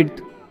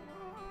बँडविड्थ,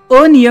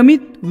 अनियमित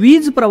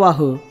वीज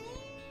प्रवाह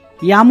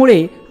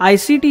यामुळे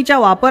ICTच्या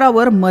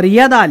वापरावर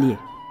मर्यादा आली आहे.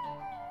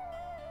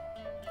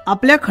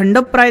 आपल्या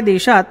खंडप्राय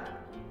देशात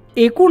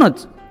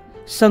एकूणच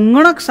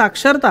संगणक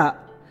साक्षरता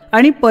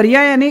आणि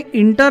पर्यायाने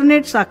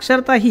इंटरनेट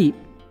साक्षरता ही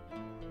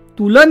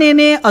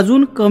तुलनेने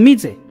अजून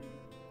कमीच आहे.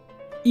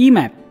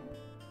 ई-मॅप,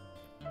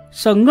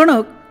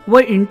 संगणक व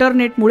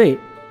इंटरनेटमुळे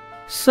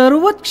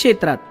सर्वच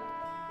क्षेत्रात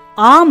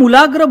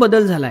आमूलाग्र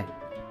बदल झालाय.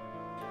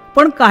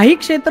 पण काही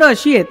क्षेत्र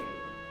अशी आहेत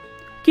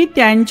की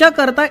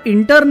त्यांच्याकरता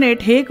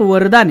इंटरनेट हे एक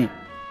वरदान आहे.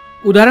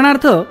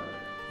 उदाहरणार्थ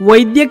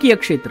वैद्यकीय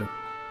क्षेत्र,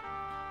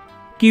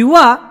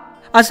 किंवा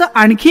असं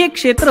आणखी एक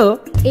क्षेत्र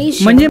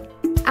म्हणजे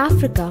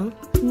Africa,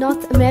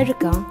 North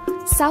America,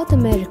 South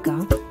America,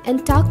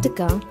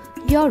 Antarctica,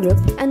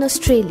 Europe and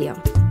Australia.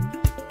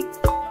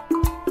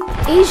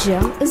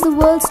 Asia is the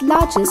world's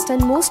largest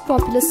and most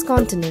populous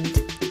continent.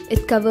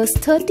 It covers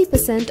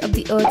 30% of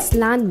the Earth's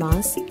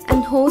landmass and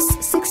hosts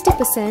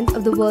 60%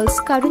 of the world's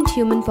current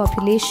human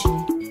population.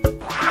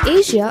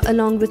 Asia,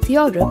 along with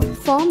Europe,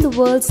 form the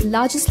world's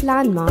largest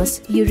landmass,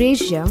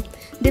 Eurasia,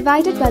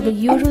 divided by the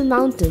Ural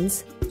Mountains.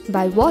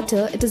 By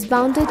water, it is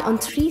bounded on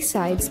 3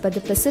 sides by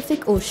the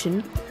Pacific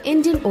Ocean,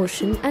 Indian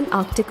Ocean and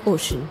Arctic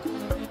Ocean.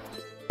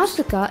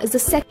 Africa is the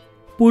second.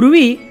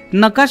 पूर्वी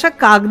नकाशा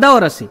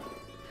कागदावर असे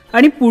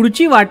आणि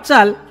पुढची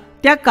वाटचाल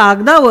त्या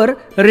कागदावर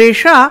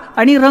रेषा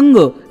आणि रंग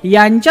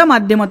यांच्या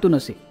माध्यमातून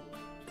असे.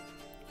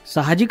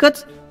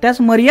 साहजिकच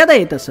त्यास मर्यादा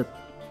येत असत.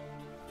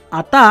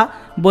 आता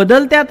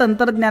बदलत्या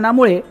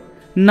तंत्रज्ञानामुळे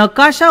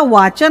नकाशा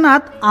वाचनात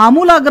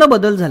आमूलाग्र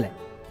बदल झालाय.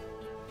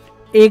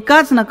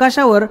 एकाच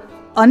नकाशावर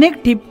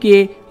अनेक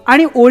ठिपके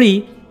आणि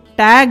ओळी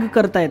टॅग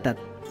करता येतात.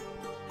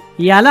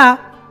 याला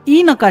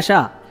ई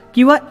नकाशा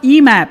किंवा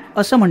ई-मॅप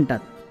असं म्हणतात.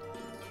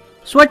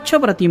 स्वच्छ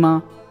प्रतिमा,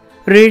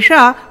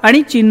 रेषा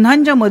आणि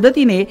चिन्हांच्या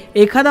मदतीने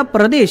एखादा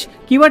प्रदेश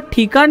किंवा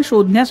ठिकाण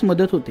शोधण्यास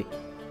मदत होते.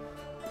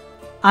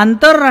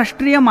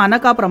 आंतरराष्ट्रीय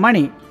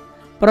मानकाप्रमाणे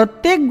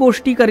प्रत्येक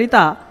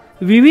गोष्टीकरिता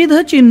विविध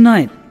चिन्ह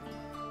आहेत.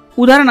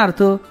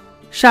 उदाहरणार्थ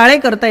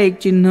शाळेकरता एक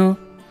चिन्ह,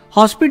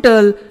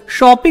 हॉस्पिटल,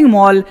 शॉपिंग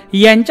मॉल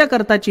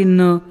यांच्याकरता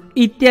चिन्ह,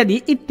 इत्यादी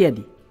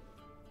इत्यादी.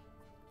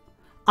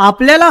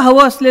 आपल्याला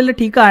हवं असलेलं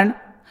ठिकाण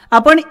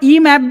आपण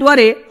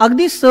ई-मॅपद्वारे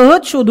अगदी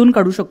सहज शोधून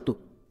काढू शकतो.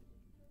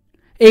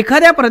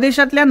 एखाद्या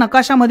प्रदेशातल्या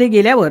नकाशामध्ये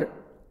गेल्यावर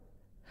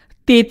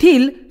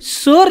तेथील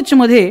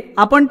सर्चमध्ये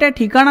आपण त्या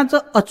ठिकाणाचं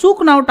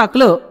अचूक नाव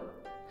टाकलं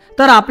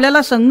तर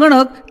आपल्याला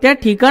संगणक त्या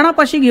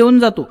ठिकाणापाशी घेऊन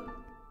जातो.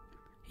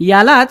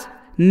 यालाच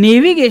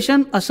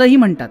नेव्हिगेशन असंही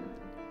म्हणतात.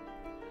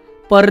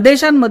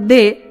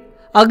 परदेशांमध्ये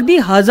अगदी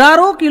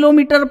हजारो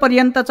किलोमीटर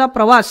पर्यंतचा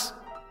प्रवास,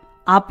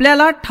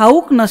 आपल्याला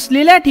ठाऊक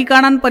नसलेल्या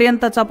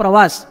ठिकाणांपर्यंतचा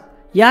प्रवास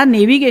या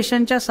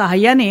नेव्हिगेशनच्या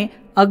सहाय्याने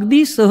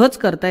अगदी सहज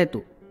करता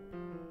येतो.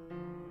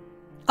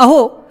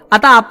 अहो,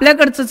 आता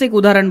आपल्याकडचंच एक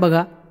उदाहरण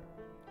बघा.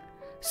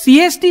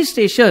 CST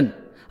स्टेशन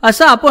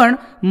असं आपण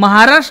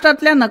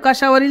महाराष्ट्रातल्या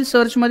नकाशावरील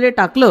सर्चमध्ये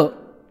टाकलं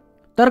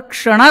तर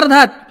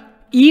क्षणार्धात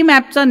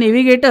ई-मॅपचा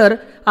नेव्हिगेटर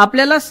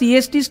आपल्याला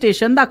CST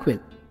स्टेशन दाखवेल.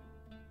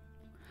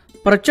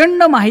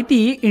 प्रचंड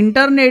माहिती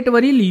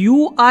इंटरनेटवरील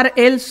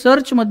URL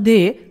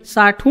सर्चमध्ये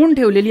साठवून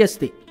ठेवलेली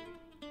असते.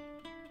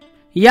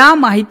 या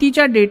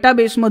माहितीच्या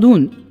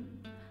डेटाबेसमधून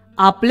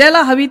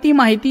आपल्याला हवी ती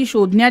माहिती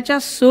शोधण्याच्या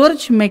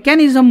सर्च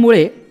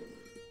मेकॅनिझममुळे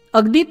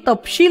अगदी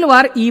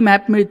तपशीलवार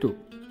ई-मॅप मिळतो.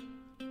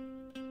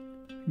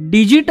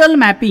 डिजिटल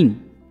मॅपिंग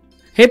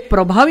हे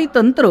प्रभावी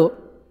तंत्र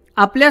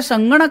आपल्या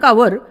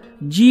संगणकावर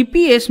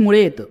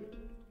GPS-मुळे येतं.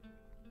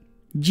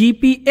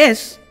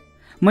 GPS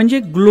म्हणजे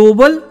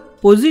ग्लोबल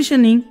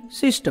पोझिशनिंग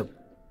सिस्टम.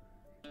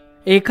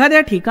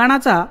 एखाद्या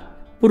ठिकाणाचा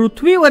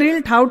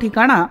पृथ्वीवरील ठाव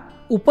ठिकाणा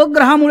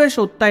उपग्रहामुळे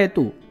शोधता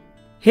येतो.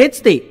 हेच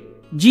ते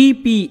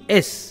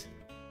GPS.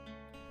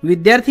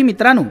 विद्यार्थी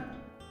मित्रांनो,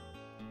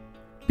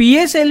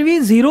 PSLV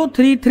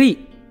 033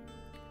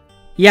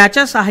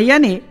 याच्या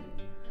सहाय्याने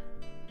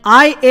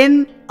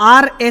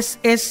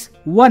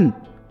INRSS-1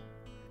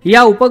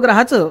 या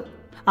उपग्रहाचं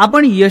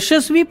आपण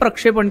यशस्वी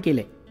प्रक्षेपण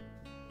केले.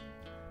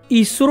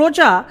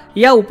 इस्रोच्या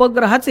या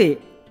उपग्रहाचे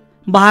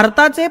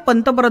भारताचे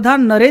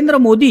पंतप्रधान नरेंद्र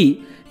मोदी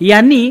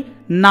यांनी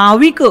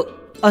नाविक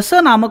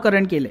असं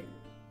नामकरण केले.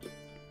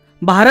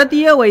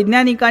 भारतीय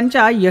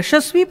वैज्ञानिकांच्या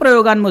यशस्वी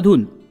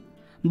प्रयोगांमधून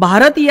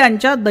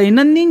भारतीयांच्या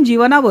दैनंदिन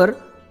जीवनावर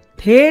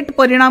थेट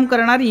परिणाम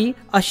करणारी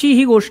अशी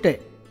ही गोष्ट आहे.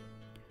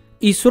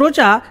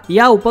 इस्रोच्या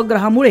या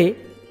उपग्रहामुळे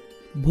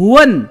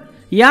भुवन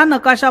या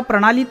नकाशा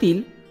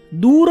प्रणालीतील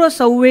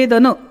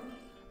दूरसंवेदन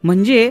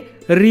म्हणजे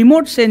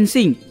रिमोट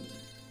सेन्सिंग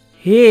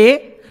हे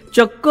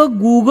चक्क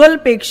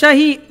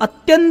गुगलपेक्षाही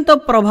अत्यंत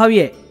प्रभावी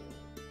आहे.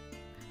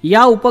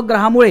 या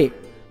उपग्रहामुळे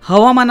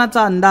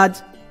हवामानाचा अंदाज,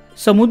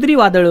 समुद्री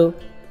वादळं,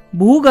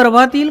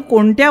 भूगर्भातील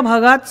कोणत्या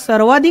भागात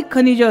सर्वाधिक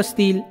खनिजे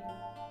असतील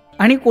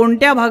आणि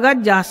कोणत्या भागात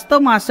जास्त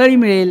मासळी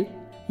मिळेल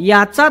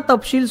याचा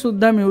तपशील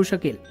सुद्धा मिळू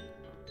शकेल.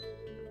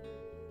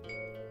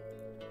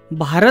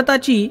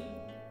 भारताची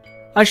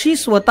अशी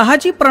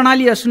स्वतःची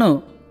प्रणाली असणं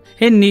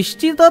हे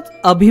निश्चितच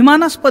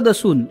अभिमानास्पद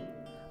असून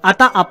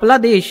आता आपला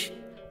देश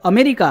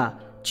अमेरिका,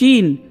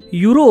 चीन,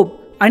 युरोप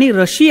आणि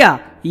रशिया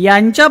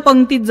यांच्या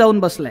पंक्तीत जाऊन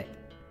बसलाय.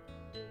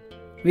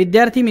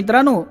 विद्यार्थी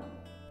मित्रांनो,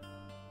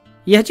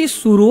 याची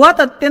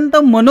सुरुवात अत्यंत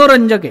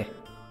मनोरंजक आहे.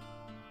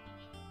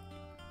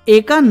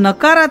 एका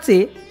नकाराचे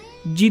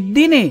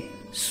जिद्दीने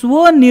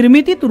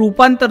स्वनिर्मितीत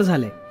रूपांतर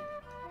झाले.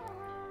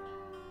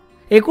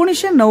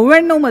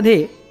 1999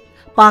 मध्ये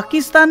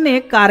पाकिस्तानने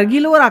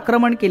कारगिलवर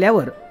आक्रमण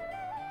केल्यावर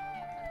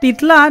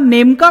तिथला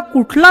नेमका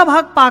कुठला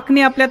भाग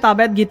पाकने आपल्या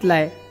ताब्यात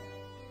घेतलाय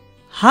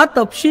हा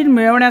तपशील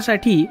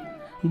मिळवण्यासाठी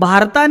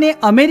भारताने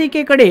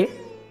अमेरिकेकडे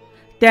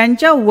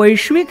त्यांच्या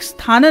वैश्विक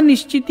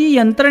स्थाननिश्चिती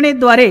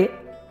यंत्रणेद्वारे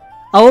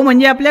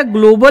म्हणजे आपल्या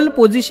ग्लोबल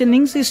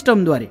पोझिशनिंग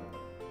सिस्टमद्वारे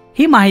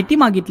ही माहिती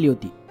मागितली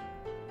होती.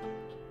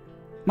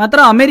 मात्र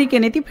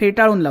अमेरिकेने ती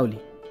फेटाळून लावली.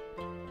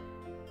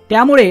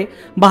 त्यामुळे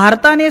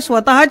भारताने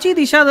स्वतःची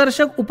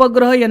दिशादर्शक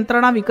उपग्रह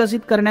यंत्रणा विकसित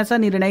करण्याचा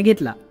निर्णय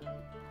घेतला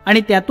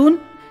आणि त्यातून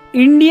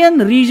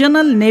Indian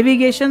regional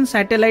navigation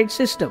satellite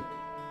system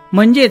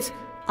म्हणजेच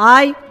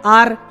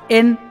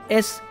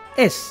IRNSS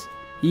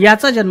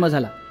याचा जन्म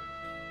झाला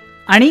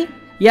आणि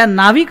या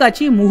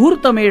नाविकाची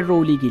मुहूर्तमेढ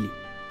रोवली गेली.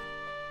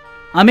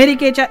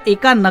 अमेरिकेच्या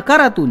एका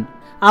नकारातून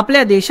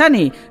आपल्या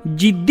देशाने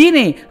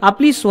जिद्दीने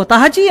आपली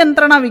स्वतःची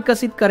यंत्रणा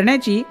विकसित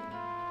करण्याची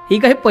ही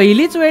काही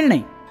पहिलीच वेळ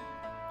नाही.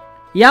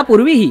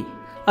 यापूर्वीही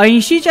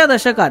 80च्या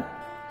दशकात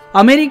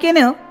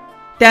अमेरिकेनं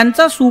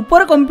त्यांचा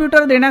सुपर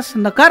कॉम्प्युटर देण्यास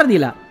नकार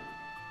दिला.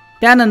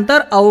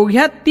 त्यानंतर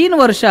अवघ्या 3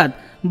 वर्षात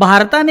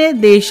भारताने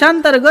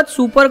देशांतर्गत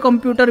सुपर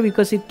कॉम्प्युटर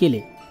विकसित केले.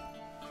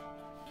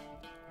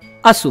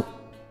 असो,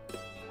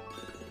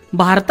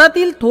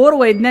 भारतातील थोर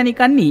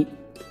वैज्ञानिकांनी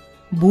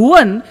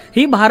भुवन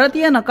ही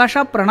भारतीय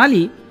नकाशा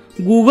प्रणाली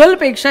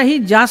गुगलपेक्षाही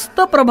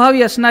जास्त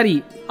प्रभावी असणारी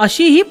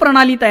अशी ही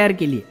प्रणाली तयार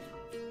केली.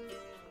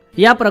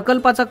 या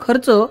प्रकल्पाचा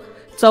खर्च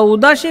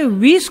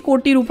 1420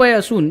 कोटी रुपये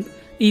असून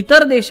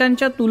इतर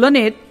देशांच्या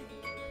तुलनेत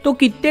तो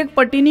कित्येक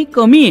पटींनी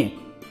कमी आहे.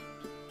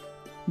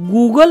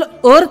 गुगल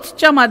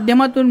अर्थच्या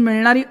माध्यमातून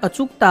मिळणारी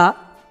अचूकता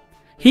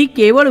ही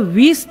केवळ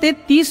 20 ते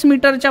 30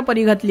 मीटरच्या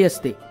परिघातली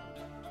असते,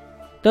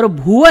 तर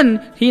भुवन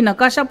ही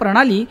नकाशा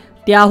प्रणाली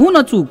त्याहून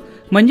अचूक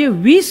म्हणजे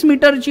 20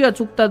 मीटरची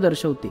अचूकता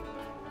दर्शवते.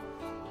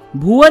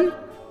 भुवन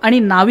आणि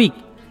नाविक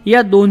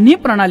या दोन्ही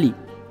प्रणाली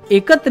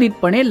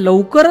एकत्रितपणे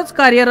लवकरच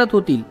कार्यरत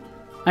होतील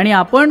आणि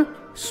आपण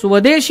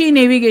स्वदेशी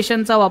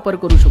नेव्हिगेशनचा वापर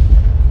करू शकू.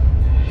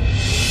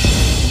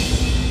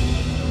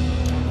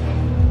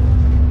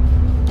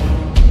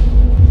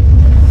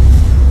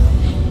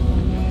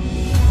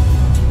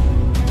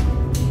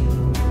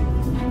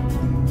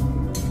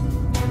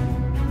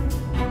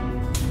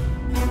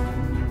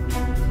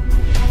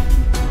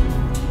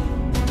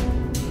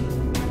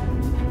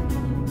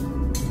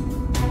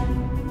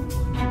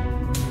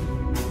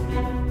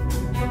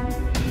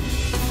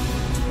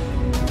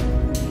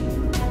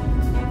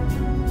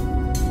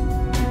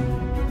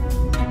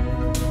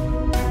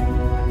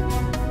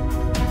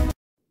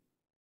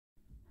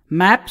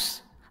 मॅप्स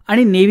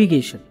आणि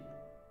नेव्हिगेशन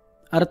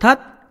अर्थात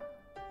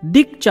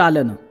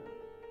दिक्चालन.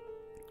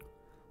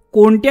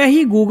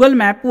 कोणत्याही गुगल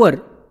मॅपवर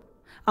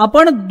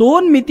आपण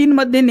 2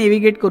 मितींमध्ये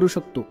नेव्हिगेट करू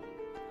शकतो,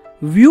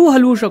 व्ह्यू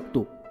हलवू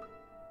शकतो.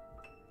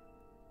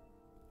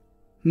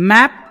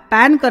 मॅप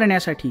पॅन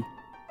करण्यासाठी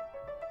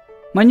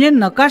म्हणजे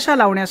नकाशा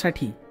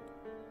लावण्यासाठी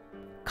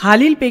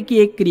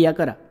खालीलपैकी एक क्रिया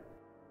करा.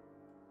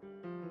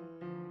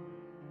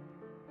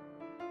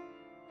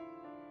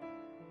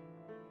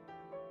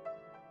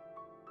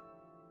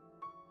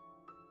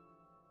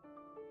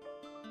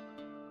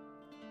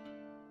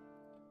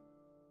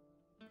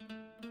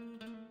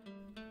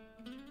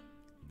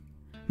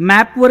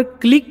 मॅपवर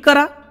क्लिक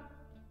करा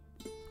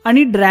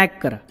आणि ड्रॅग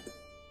करा.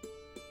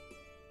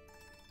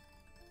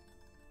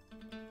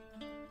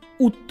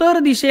 उत्तर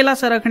दिशेला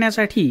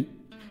सरकण्यासाठी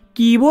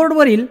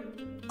कीबोर्डवरील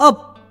अप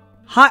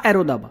हा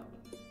ॲरो दाबा.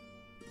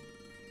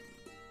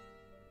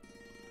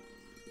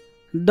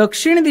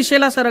 दक्षिण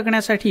दिशेला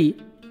सरकण्यासाठी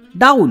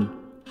डाऊन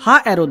हा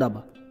ॲरो दाबा.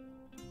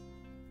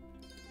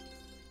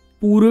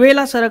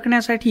 पूर्वेला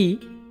सरकण्यासाठी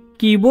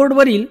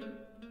कीबोर्डवरील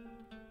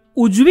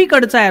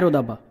उजवीकडचा ॲरो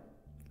दाबा.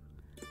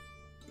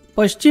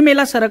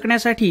 पश्चिमेला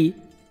सरकण्यासाठी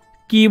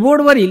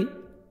कीबोर्डवरील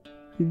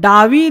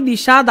डावी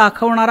दिशा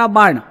दाखवणारा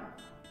बाण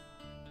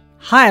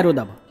हा ॲरो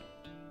दाबा.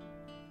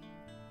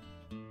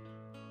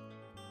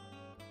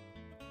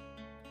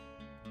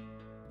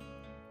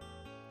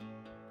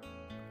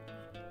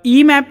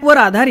 ई मॅपवर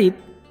आधारित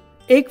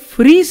एक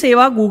फ्री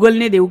सेवा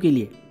गुगलने देऊ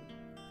केली आहे.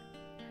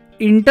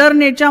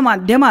 इंटरनेटच्या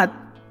माध्यमात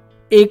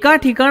एका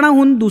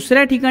ठिकाणाहून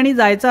दुसऱ्या ठिकाणी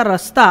जायचा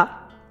रस्ता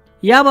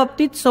या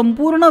बाबतीत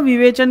संपूर्ण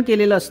विवेचन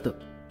केलेलं असतं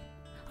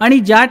आणि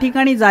ज्या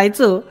ठिकाणी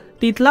जायचं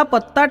तिथला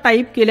पत्ता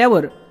टाईप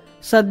केल्यावर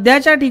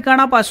सध्याच्या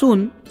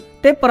ठिकाणापासून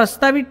ते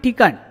प्रस्तावित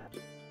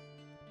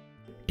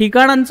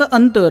ठिकाणांचं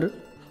अंतर,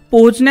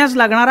 पोहोचण्यास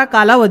लागणारा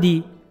कालावधी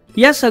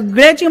या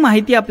सगळ्याची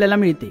माहिती आपल्याला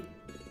मिळते.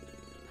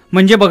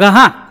 म्हणजे बघा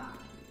हा,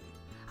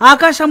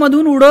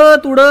 आकाशामधून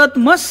उडत उडत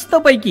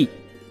मस्तपैकी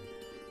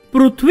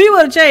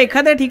पृथ्वीवरच्या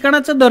एखाद्या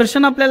ठिकाणाचं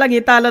दर्शन आपल्याला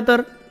घेता आलं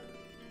तर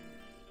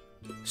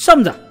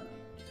समजा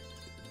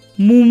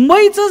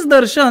मुंबईचंच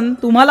दर्शन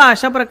तुम्हाला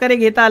अशा प्रकारे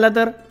घेता आलं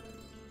तर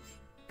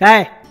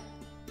काय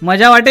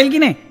मजा वाटेल की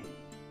नाही?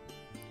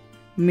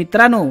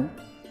 मित्रांनो,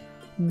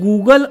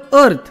 गुगल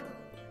अर्थ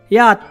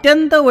या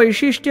अत्यंत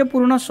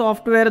वैशिष्ट्यपूर्ण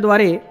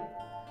सॉफ्टवेअरद्वारे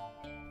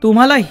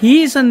तुम्हाला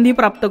ही संधी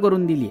प्राप्त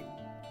करून दिली.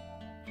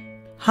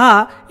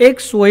 हा एक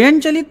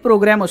स्वयंचलित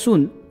प्रोग्राम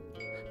असून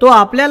तो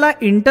आपल्याला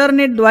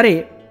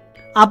इंटरनेटद्वारे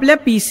आपल्या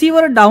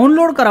पीसीवर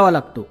डाउनलोड करावा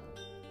लागतो.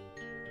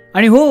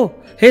 आणि हो,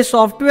 हे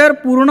सॉफ्टवेअर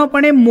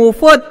पूर्णपणे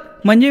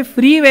मोफत म्हणजे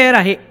फ्रीवेअर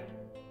आहे.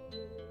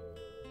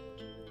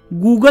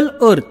 गुगल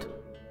अर्थ.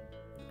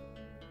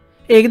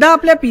 एकदा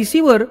आपल्या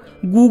पीसीवर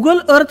गुगल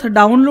अर्थ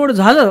डाउनलोड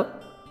झालं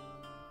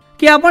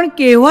की आपण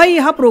केव्हाही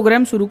हा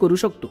प्रोग्राम सुरू करू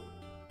शकतो.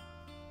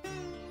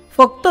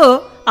 फक्त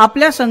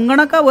आपल्या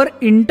संगणकावर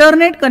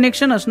इंटरनेट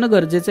कनेक्शन असणं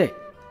गरजेचं आहे.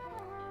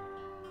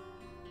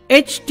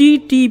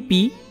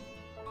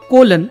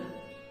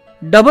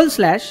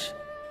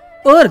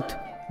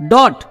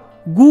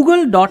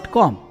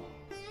 http://earth.google.com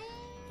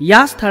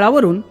या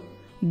स्थळावरून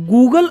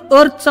गुगल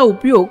अर्थचा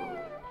उपयोग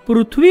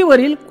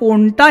पृथ्वीवरील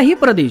कोणताही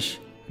प्रदेश,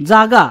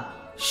 जागा,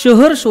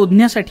 शहर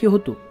शोधण्यासाठी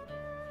होतो.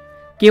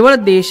 केवळ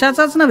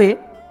देशाचाच नव्हे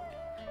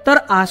तर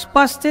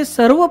आसपासचे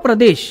सर्व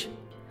प्रदेश,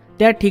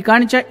 त्या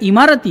ठिकाणच्या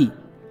इमारती,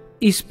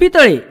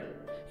 इस्पितळे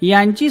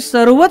यांची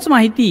सर्वच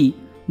माहिती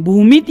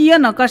भूमितीय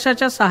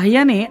नकाशाच्या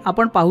सहाय्याने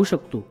आपण पाहू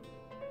शकतो.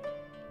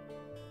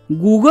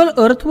 गुगल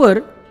अर्थवर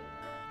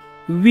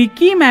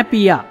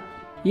विकिमॅपिया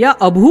या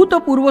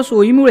अभूतपूर्व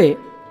सोयीमुळे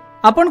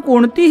आपण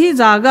कोणतीही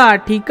जागा,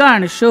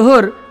 ठिकाण,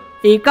 शहर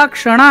एका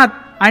क्षणात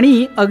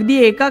आणि अगदी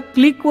एका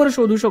क्लिकवर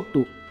शोधू शकतो.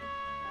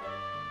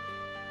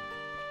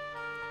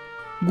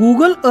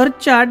 गुगल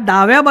अर्थच्या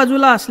डाव्या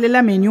बाजूला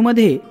असलेल्या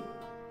मेन्यूमध्ये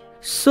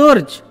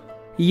सर्च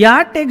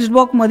या टेक्स्ट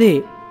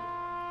बॉक्समध्ये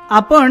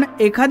आपण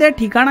एखाद्या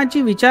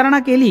ठिकाणाची विचारणा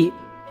केली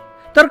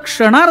तर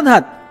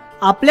क्षणार्धात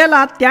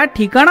आपल्याला त्या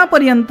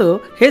ठिकाणापर्यंत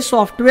हे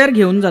सॉफ्टवेअर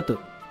घेऊन जातं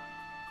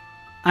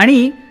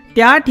आणि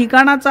त्या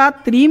ठिकाणाचा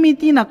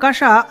त्रिमिती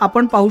नकाशा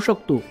आपण पाहू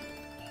शकतो.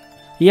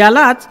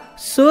 यालाच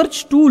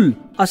सर्च टूल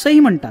असंही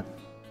म्हणतात.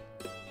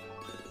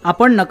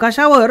 आपण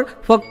नकाशावर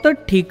फक्त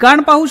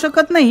ठिकाण पाहू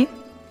शकत नाही,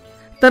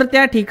 तर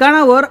त्या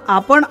ठिकाणावर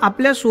आपण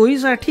आपल्या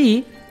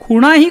सोयीसाठी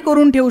खुणाही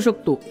करून ठेवू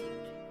शकतो.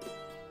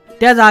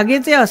 त्या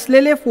जागेचे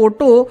असलेले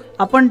फोटो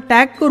आपण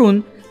टॅग करून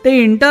ते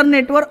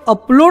इंटरनेटवर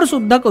अपलोड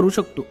सुद्धा करू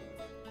शकतो.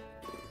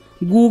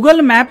 गुगल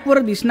मॅपवर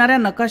दिसणाऱ्या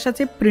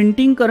नकाशाचे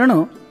प्रिंटिंग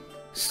करणं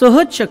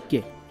सहज शक्य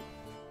आहे.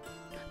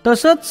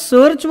 तसंच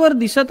सर्चवर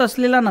दिसत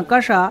असलेला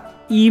नकाशा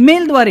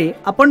ईमेलद्वारे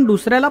आपण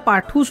दुसऱ्याला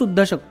पाठवू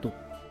सुद्धा शकतो.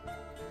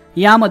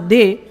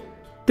 यामध्ये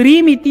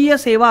त्रिमितीय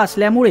सेवा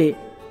असल्यामुळे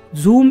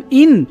झूम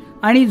इन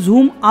आणि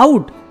झूम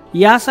आउट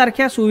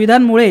यासारख्या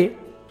सुविधांमुळे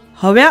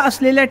हव्या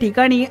असलेल्या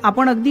ठिकाणी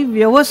आपण अगदी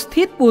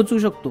व्यवस्थित पोहोचू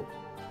शकतो.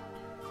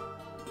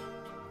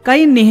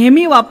 काही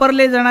नेहमी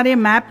वापरले जाणारे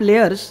मॅप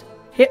लेयर्स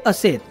हे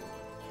असे: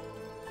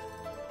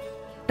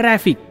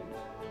 ट्रॅफिक.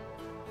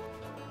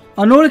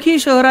 अनोळखी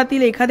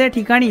शहरातील एखाद्या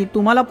ठिकाणी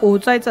तुम्हाला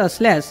पोहोचायचं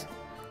असल्यास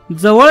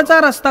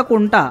जवळचा रस्ता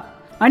कोणता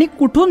आणि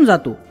कुठून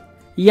जातो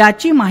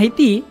याची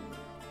माहिती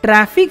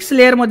ट्रॅफिक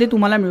लेयरमध्ये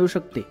तुम्हाला मिळू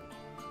शकते.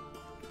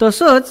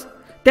 तसंच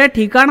त्या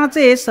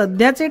ठिकाणाचे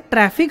सध्याचे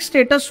ट्रॅफिक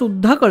स्टेटस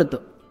सुद्धा कळतं.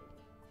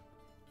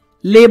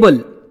 लेबल.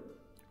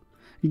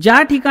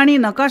 ज्या ठिकाणी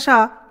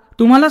नकाशा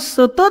तुम्हाला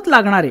सतत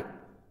लागणार आहे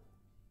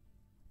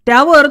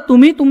त्यावर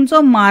तुम्ही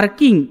तुमचं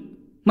मार्किंग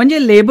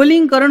म्हणजे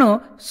लेबलिंग करणं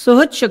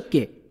सहज शक्य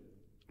आहे.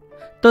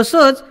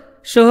 तसंच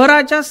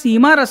शहराच्या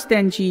सीमा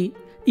रस्त्यांची,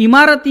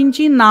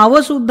 इमारतींची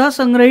नावं सुद्धा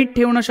संग्रहित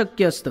ठेवणं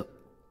शक्य असतं.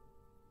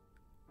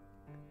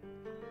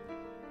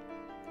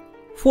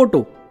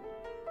 फोटो.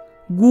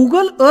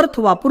 गुगल अर्थ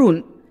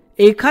वापरून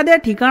एखाद्या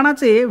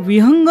ठिकाणाचे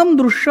विहंगम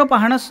दृश्य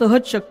पाहणं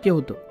सहज शक्य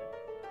होतं.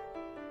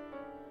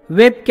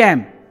 वेबकॅम.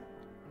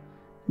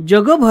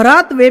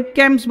 जगभरात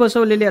वेबकॅम्स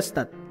बसवलेले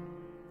असतात.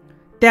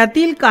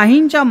 त्यातील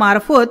काहींच्या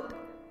मार्फत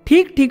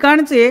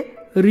ठिकठिकाणचे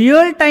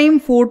रिअल टाइम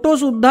फोटो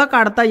सुद्धा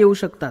काढता येऊ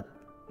शकतात.